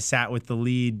LaBeouf. I sat with the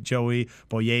lead, Joey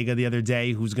Boyega, the other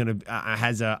day, who's going to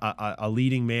has a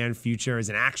leading man future as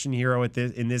an action hero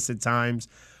in this at times.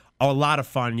 A lot of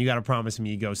fun. You got to promise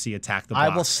me you go see Attack the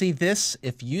Block. I will see this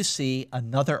if you see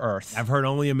Another Earth. I've heard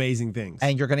only amazing things.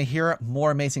 And you're going to hear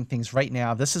more amazing things right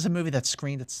now. This is a movie that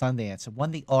screened at Sundance. It won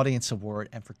the Audience Award,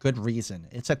 and for good reason.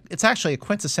 It's actually a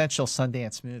quintessential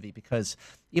Sundance movie because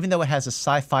even though it has a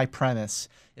sci-fi premise,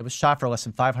 it was shot for less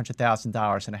than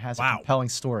 $500,000, and it has a compelling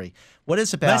story. What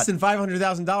is about less than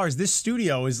 $500,000? This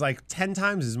studio is like 10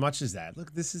 times as much as that.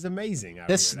 Look, this is amazing.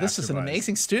 This is an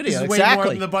amazing studio. This is way exactly.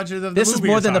 more than the budget of the This is movie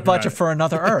more you're than the talking budget about. for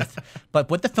Another Earth. But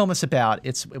what the film is about,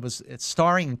 it's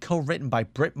starring and co-written by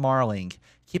Britt Marling.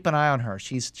 Keep an eye on her.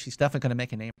 She's definitely going to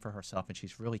make a name for herself, and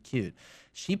she's really cute.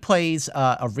 She plays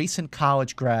a recent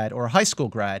college grad or a high school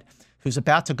grad who's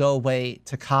about to go away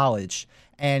to college.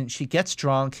 And she gets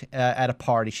drunk at a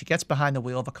party. She gets behind the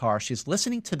wheel of a car. She's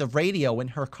listening to the radio in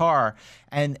her car.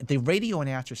 And the radio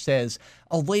announcer says,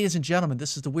 "Oh, ladies and gentlemen,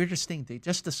 this is the weirdest thing. They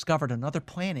just discovered another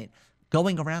planet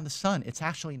going around the sun. It's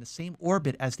actually in the same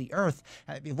orbit as the Earth.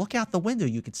 And if you look out the window,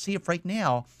 you can see it right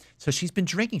now." So she's been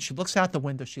drinking. She looks out the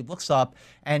window. She looks up,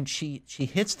 and she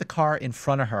hits the car in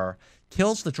front of her,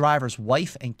 kills the driver's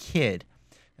wife and kid.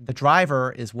 And the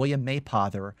driver is William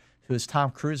Maypother, who is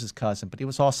Tom Cruise's cousin, but he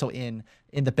was also in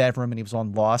the bedroom, and he was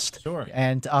on Lost. Sure.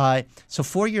 And so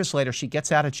 4 years later, she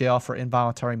gets out of jail for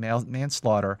involuntary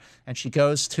manslaughter, and she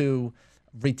goes to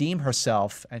redeem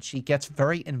herself, and she gets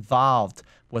very involved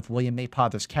with William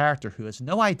Maypother's character, who has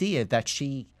no idea that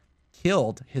she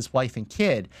killed his wife and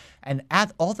kid. And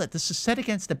at all that, this is set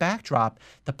against the backdrop.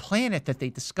 The planet that they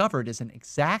discovered is an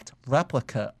exact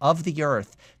replica of the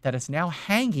Earth that is now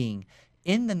hanging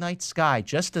in the night sky,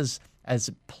 just as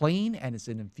plain and as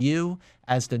in view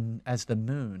as the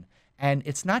moon. And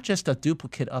it's not just a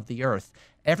duplicate of the Earth.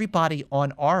 Everybody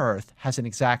on our Earth has an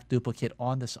exact duplicate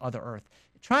on this other Earth.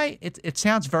 It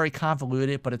sounds very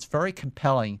convoluted, but it's very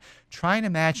compelling. Try and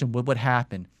imagine what would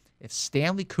happen if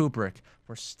Stanley Kubrick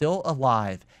were still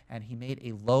alive and he made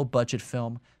a low-budget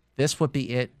film. This would be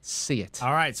it. See it.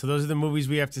 All right, so those are the movies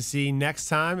we have to see next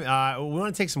time. We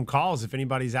want to take some calls if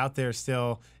anybody's out there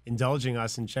still indulging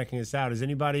us and checking us out. Is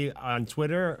anybody on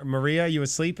Twitter? Maria, you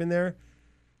asleep in there?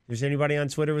 Is anybody on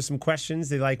Twitter with some questions?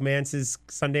 They like Mantz's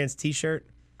Sundance T-shirt?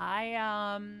 I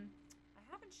haven't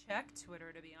checked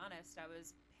Twitter, to be honest. I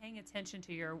was paying attention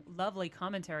to your lovely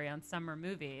commentary on summer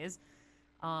movies,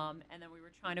 and then we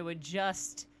were trying to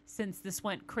adjust since this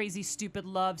went crazy stupid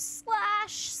love /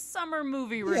 summer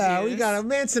movie reviews. Yeah, we got it.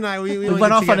 Mantz and I, we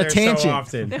went off on a tangent. So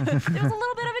often. It was a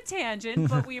little bit of a tangent,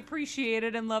 but we appreciate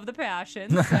it and love the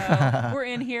passion. So we're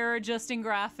in here adjusting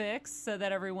graphics so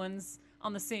that everyone's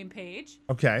on the same page.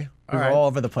 Okay. We were all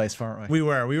over the place, weren't we? We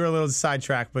were a little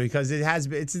sidetracked, but because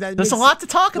there's a lot to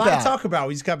talk about. A lot to talk about.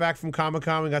 We just got back from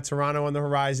Comic-Con. We got Toronto on the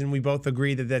horizon. We both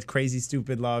agree that Crazy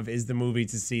Stupid Love is the movie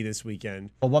to see this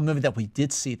weekend. Well, one movie that we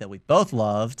did see that we both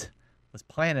loved was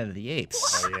Planet of the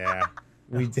Apes. Oh, yeah.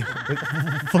 We did.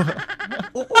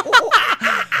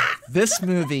 This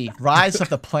movie, Rise of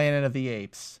the Planet of the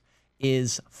Apes,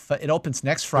 it opens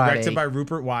next Friday. Directed by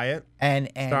Rupert Wyatt.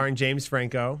 And starring James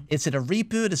Franco. Is it a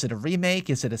reboot? Is it a remake?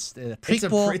 Is it a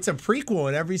prequel? It's a prequel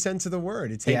in every sense of the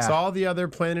word. It takes all the other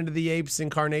Planet of the Apes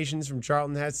incarnations from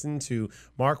Charlton Heston to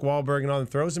Mark Wahlberg and all, and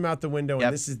throws them out the window.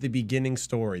 And this is the beginning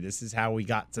story. This is how we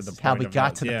got to the point. How we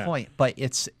got to the point. But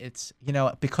it's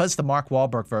because the Mark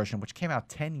Wahlberg version, which came out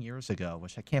 10 years ago,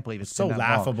 which I can't believe it's so been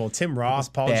that laughable. long. Tim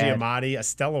Roth, Paul Giamatti,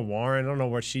 Estella Warren. I don't know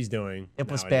what she's doing. It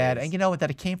was bad. And you know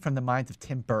that it came from the mind of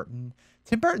Tim Burton.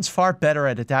 Tim Burton's far better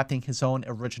at adapting his own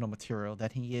original material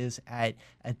than he is at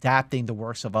adapting the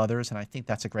works of others, and I think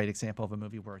that's a great example of a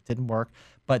movie where it didn't work.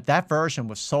 But that version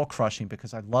was soul-crushing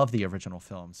because I love the original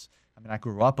films. I mean, I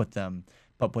grew up with them.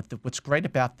 But what's great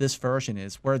about this version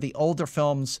is where the older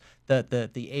films,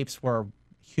 the apes were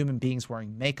human beings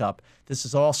wearing makeup. This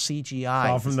is all CGI.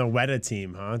 All from the Weta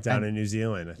team, huh? Down in New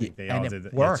Zealand. I think they all did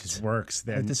it. Worked. It just works.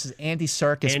 Then this is Andy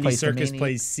Serkis. Andy Serkis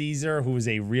plays Caesar, who is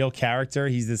a real character.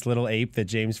 He's this little ape that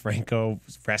James Franco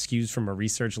rescues from a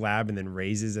research lab and then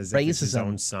raises as if it's his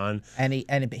own son. And he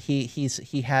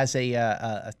has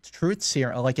a truth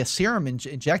serum, like a serum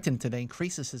injected into that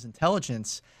increases his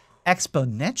intelligence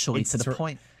exponentially to the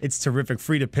point. It's terrific.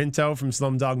 Frida Pinto from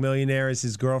Slumdog Millionaire is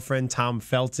his girlfriend. Tom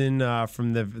Felton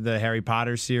from the Harry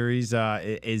Potter series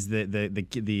is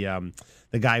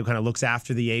the guy who kind of looks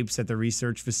after the apes at the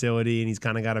research facility, and he's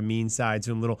kind of got a mean side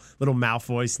to him. Little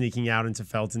Malfoy sneaking out into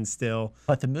Felton still.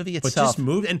 But the movie itself, just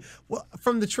moved. And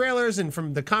from the trailers and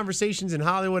from the conversations in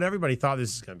Hollywood, everybody thought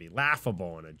this was going to be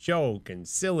laughable and a joke and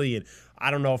silly. And I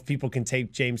don't know if people can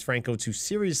take James Franco too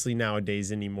seriously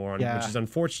nowadays anymore, which is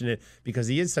unfortunate because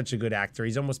he is such a good actor.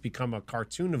 He's almost become a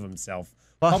cartoon of himself.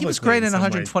 Well, he was great in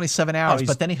 127 Hours,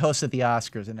 but then he hosted the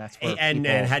Oscars, and that's where and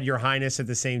had Your Highness at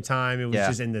the same time. It was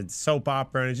just in the soap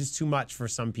opera, and it's just too much for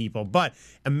some people. But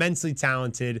immensely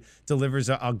talented, delivers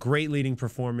a great leading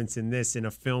performance in this, in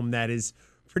a film that is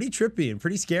pretty trippy and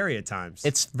pretty scary at times.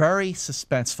 It's very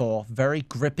suspenseful, very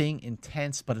gripping,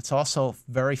 intense, but it's also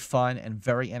very fun and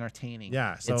very entertaining.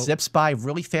 Yeah, so it zips by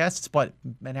really fast. It's what,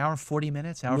 an hour and 40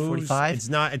 minutes, hour 45. It's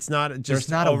not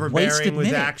just not overbearing with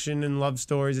minute. action and love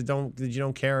stories that you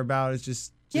don't care about. It's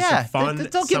just a fun.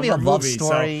 Don't give me a love movie.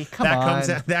 story. So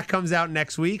that comes out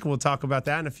next week. We'll talk about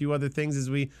that and a few other things as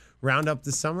we round up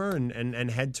the summer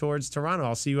and head towards Toronto.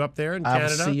 I'll see you up there in Canada. I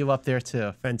will see you up there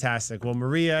too. Fantastic. Well,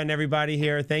 Maria and everybody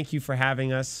here, thank you for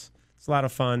having us. It's a lot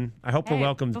of fun. I hope we're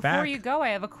welcomed back. Before you go, I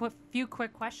have a few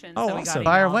quick questions. Oh, that we awesome. got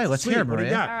Fire away. Let's hear it,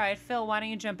 Maria. All right, Phil, why don't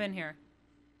you jump in here?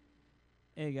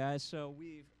 Hey guys, so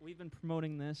we've been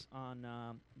promoting this on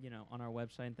on our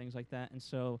website and things like that, and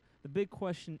so the big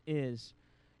question is,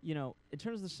 in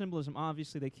terms of the symbolism,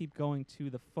 obviously they keep going to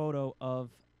the photo of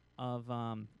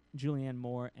Julianne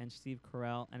Moore and Steve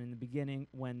Carell, and in the beginning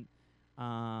when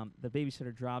the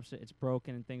babysitter drops it, it's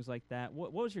broken and things like that.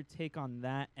 What was your take on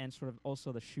that, and sort of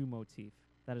also the shoe motif?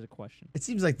 That is a question. It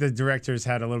seems like the directors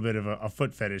had a little bit of a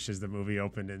foot fetish as the movie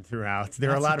opened and throughout. There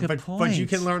are a lot of, but you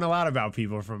can learn a lot about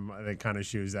people from the kind of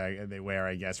shoes that they wear,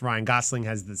 I guess. Ryan Gosling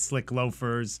has the slick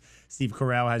loafers. Steve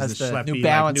Carell has the schleppy New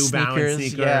Balance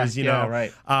sneakers. Yeah,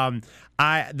 right.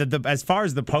 As far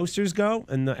as the posters go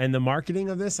and the marketing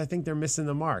of this, I think they're missing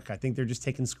the mark. I think they're just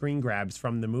taking screen grabs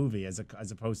from the movie as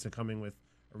opposed to coming with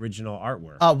original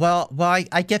artwork. Well,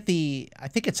 I get I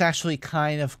think it's actually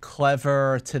kind of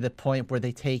clever to the point where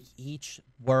they take each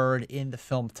word in the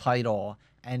film title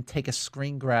and take a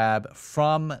screen grab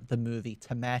from the movie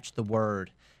to match the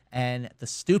word. And the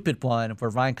stupid one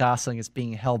where Ryan Gosling is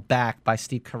being held back by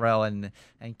Steve Carell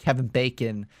and Kevin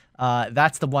Bacon,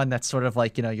 that's the one that's sort of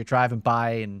like, you're driving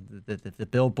by and the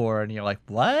billboard and you're like,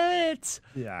 what?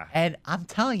 Yeah. And I'm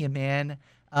telling you, man,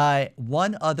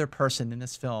 one other person in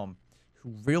this film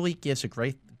who really gives a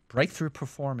great breakthrough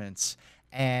performance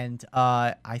and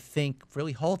I think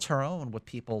really holds her own with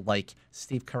people like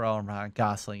Steve Carell and Ryan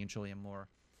Gosling and Julianne Moore.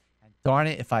 And darn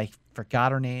it, if I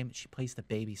forgot her name, she plays the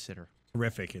babysitter.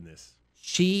 Terrific in this.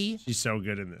 She's so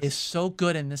good in this. Is so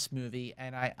good in this movie,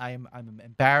 and I'm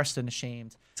embarrassed and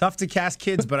ashamed. Tough to cast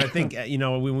kids, but I think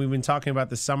when we've been talking about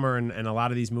the summer and a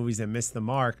lot of these movies that missed the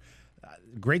mark.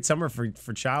 Great summer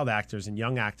for child actors and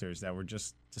young actors that we're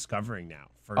just discovering now.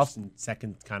 First and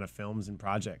second kind of films and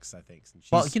projects, I think.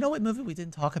 Well, you know what movie we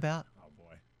didn't talk about? Oh,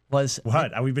 boy. Was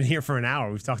what? We've been here for an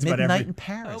hour. We've talked about Midnight in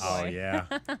Paris. Oh, yeah.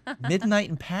 Midnight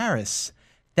in Paris.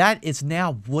 That is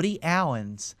now Woody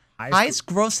Allen's highest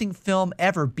grossing film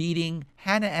ever, beating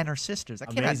Hannah and Her Sisters. That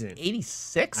came out in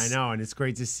 86. I know, and it's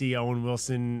great to see Owen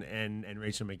Wilson and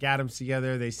Rachel McAdams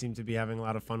together. They seem to be having a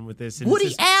lot of fun with this. And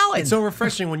Woody Allen! It's so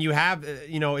refreshing when you have,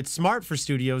 it's smart for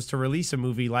studios to release a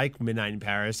movie like Midnight in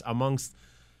Paris amongst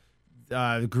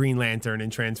Green Lantern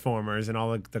and Transformers and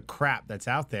all the crap that's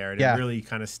out there. And it really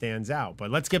kind of stands out.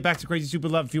 But let's get back to Crazy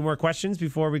Stupid Love. A few more questions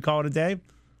before we call it a day.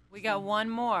 We got one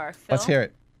more. Phil? Let's hear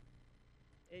it.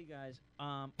 Hey guys,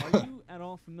 are you at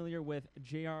all familiar with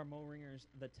J.R. Moringer's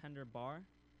The Tender Bar?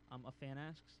 A fan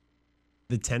asks.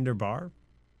 The Tender Bar?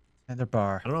 Tender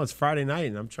Bar. I don't know. It's Friday night,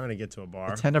 and I'm trying to get to a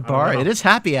bar. The Tender Bar? It is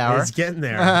happy hour. It's getting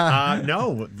there.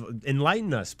 No,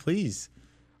 enlighten us, please.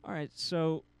 All right,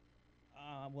 so,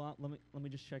 well, let me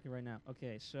just check it right now.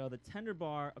 Okay, so The Tender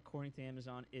Bar, according to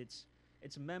Amazon, it's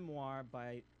a memoir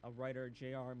by a writer,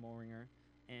 J.R. Moringer,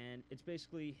 and it's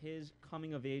basically his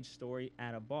coming-of-age story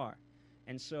at a bar.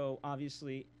 And so,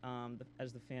 obviously,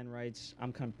 as the fan writes,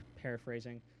 I'm kind of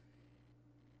paraphrasing,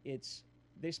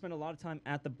 they spend a lot of time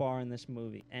at the bar in this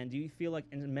movie. And do you feel like,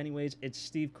 in many ways, it's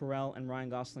Steve Carell and Ryan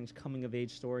Gosling's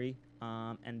coming-of-age story,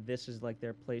 and this is like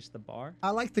their place, the bar?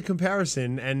 I like the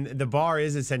comparison, and the bar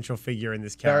is a central figure in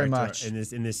this character, Very much.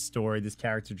 in this story, this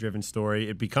character-driven story.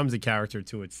 It becomes a character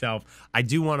to itself. I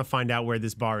do want to find out where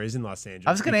this bar is in Los Angeles.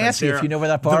 I was going to ask you if you know where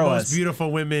that bar the was. most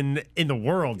beautiful women in the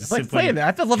world. Like, wait a minute,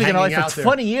 I've been living in LA for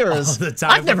 20 years.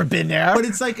 I've never been there. But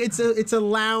it's like it's a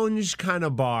lounge kind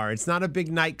of bar. It's not a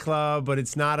big nightclub, but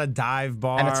it's not a dive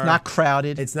bar. And it's not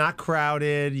crowded. It's not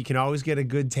crowded. You can always get a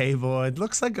good table. It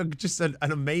looks like just an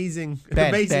amazing,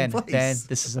 Ben, place. Ben,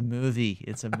 this is a movie.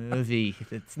 It's a movie.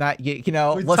 It's not, you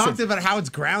know, We listen, talked about how it's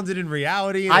grounded in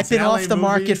reality. And I've it's been an LA off the movie.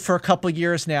 market for a couple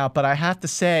years now, but I have to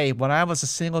say, when I was a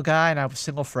single guy, and I was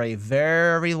single for a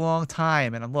very long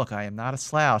time, and look, I am not a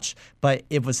slouch, but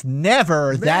it was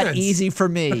never that easy for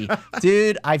me.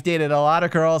 Dude, I've dated a lot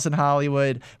of girls in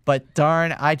Hollywood, but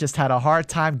darn, I just had a hard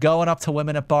time going up to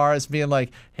women at bars being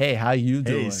like, hey, how you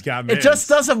doing? Hey, Scott It just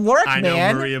doesn't work, I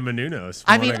man. know Maria Menounos.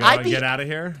 I mean, I'd get out of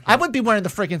here. I would be wearing the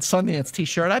freaking Sundance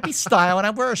t-shirt. I'd be styling.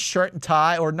 I'd wear a shirt and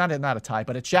tie, or not a tie,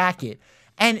 but a jacket.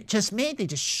 And just, man, they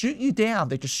just shoot you down.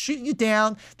 They just shoot you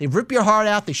down. They rip your heart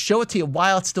out. They show it to you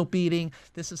while it's still beating.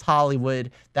 This is Hollywood.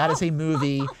 That is a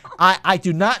movie. I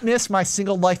do not miss my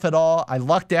single life at all. I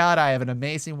lucked out. I have an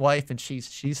amazing wife, and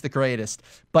she's the greatest.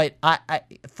 But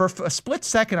for a split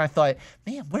second, I thought,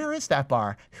 man, where is that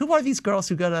bar? Who are these girls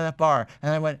who go to that bar?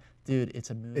 And I went, dude, it's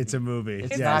a movie. It's a movie.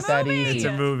 It's not that easy. It's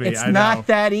a movie. It's I not know.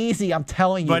 that easy. I'm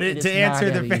telling you. But it is to answer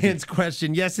not the that easy. fans'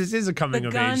 question, yes, this is a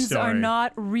coming-of-age story. The guns are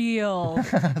not real.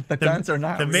 The guns are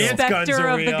not the real. Mantz guns Spectre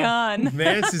are of real. the gun.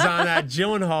 Mantz is on that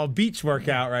Gyllenhaal beach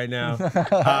workout right now.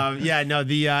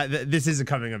 This is a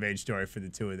coming-of-age story for the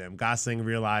two of them. Gosling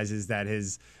realizes that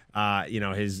his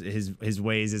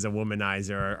ways as a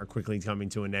womanizer are quickly coming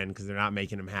to an end because they're not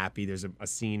making him happy. There's a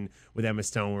scene with Emma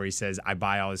Stone where he says, I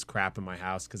buy all this crap in my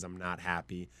house because I'm not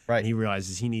happy. Right. And he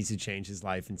realizes he needs to change his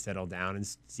life and settle down. And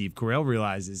Steve Carell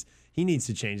realizes he needs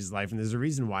to change his life. And there's a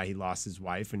reason why he lost his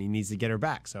wife and he needs to get her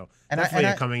back. So definitely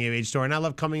a coming-of-age story. And I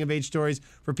love coming-of-age stories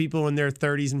for people in their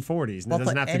 30s and 40s. And it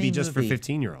doesn't have to be just for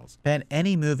 15-year-olds. Ben,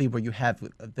 any movie where you have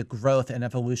the growth and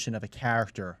evolution of a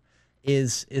character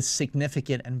is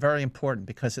significant and very important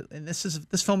because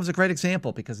this film is a great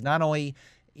example because not only,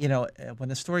 when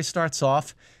the story starts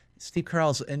off, Steve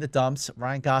Carell's in the dumps,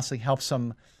 Ryan Gosling helps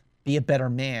him be a better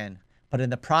man, but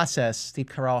in the process, Steve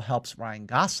Carell helps Ryan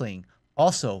Gosling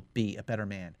also be a better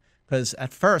man because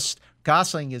at first,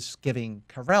 Gosling is giving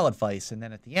Carell advice and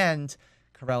then at the end,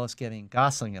 Carell is giving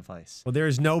Gosling advice. Well, there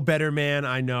is no better man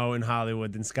I know in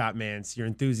Hollywood than Scott Mantz. Your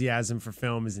enthusiasm for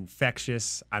film is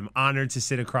infectious. I'm honored to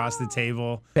sit across the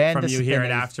table from you here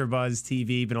at AfterBuzz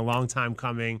TV. Been a long time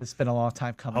coming. It's been a long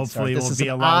time coming. Hopefully, it will be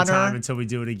a long time until we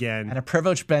do it again. And a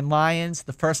privilege, Ben Lyons,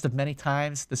 the first of many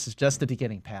times. This is just the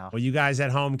beginning, pal. Well, you guys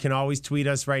at home can always tweet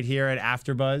us right here at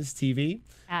AfterBuzz TV.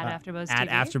 At AfterBuzz TV. At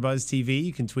AfterBuzz TV.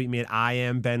 You can tweet me at I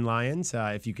am Ben Lyons.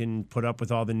 If you can put up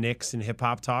with all the Knicks and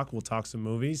hip-hop talk, we'll talk some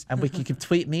movies. And you can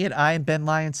tweet me at I am Ben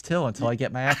Lyons too until I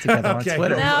get my act together on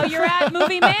Twitter. Now you're at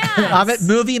Movie Mantz. I'm at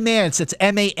Movie Mantz. It's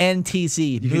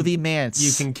M-A-N-T-Z. Movie Mantz.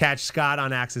 You can catch Scott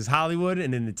on Access Hollywood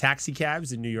and in the taxi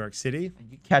cabs in New York City. You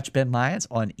can catch Ben Lyons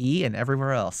on E and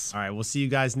everywhere else. All right, we'll see you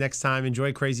guys next time.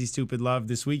 Enjoy Crazy Stupid Love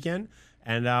this weekend.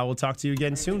 And we'll talk to you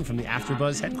again soon from the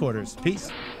AfterBuzz headquarters.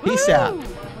 Peace. Peace out.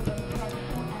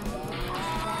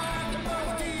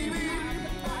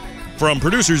 From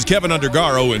producers Kevin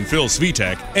Undergaro and Phil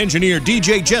Svitek, engineer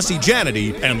DJ Jesse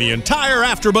Janity, and the entire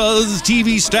AfterBuzz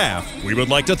TV staff, we would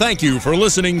like to thank you for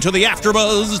listening to the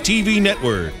AfterBuzz TV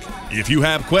network. If you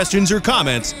have questions or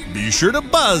comments, be sure to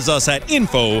buzz us at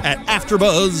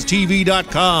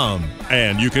info@AfterBuzzTV.com.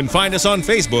 And you can find us on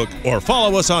Facebook or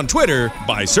follow us on Twitter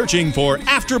by searching for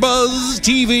AfterBuzz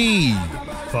TV.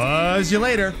 Buzz you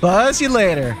later. Buzz you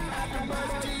later.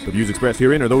 The views expressed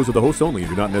herein are those of the hosts only and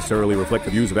do not necessarily reflect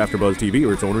the views of AfterBuzz TV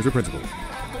or its owners or principals.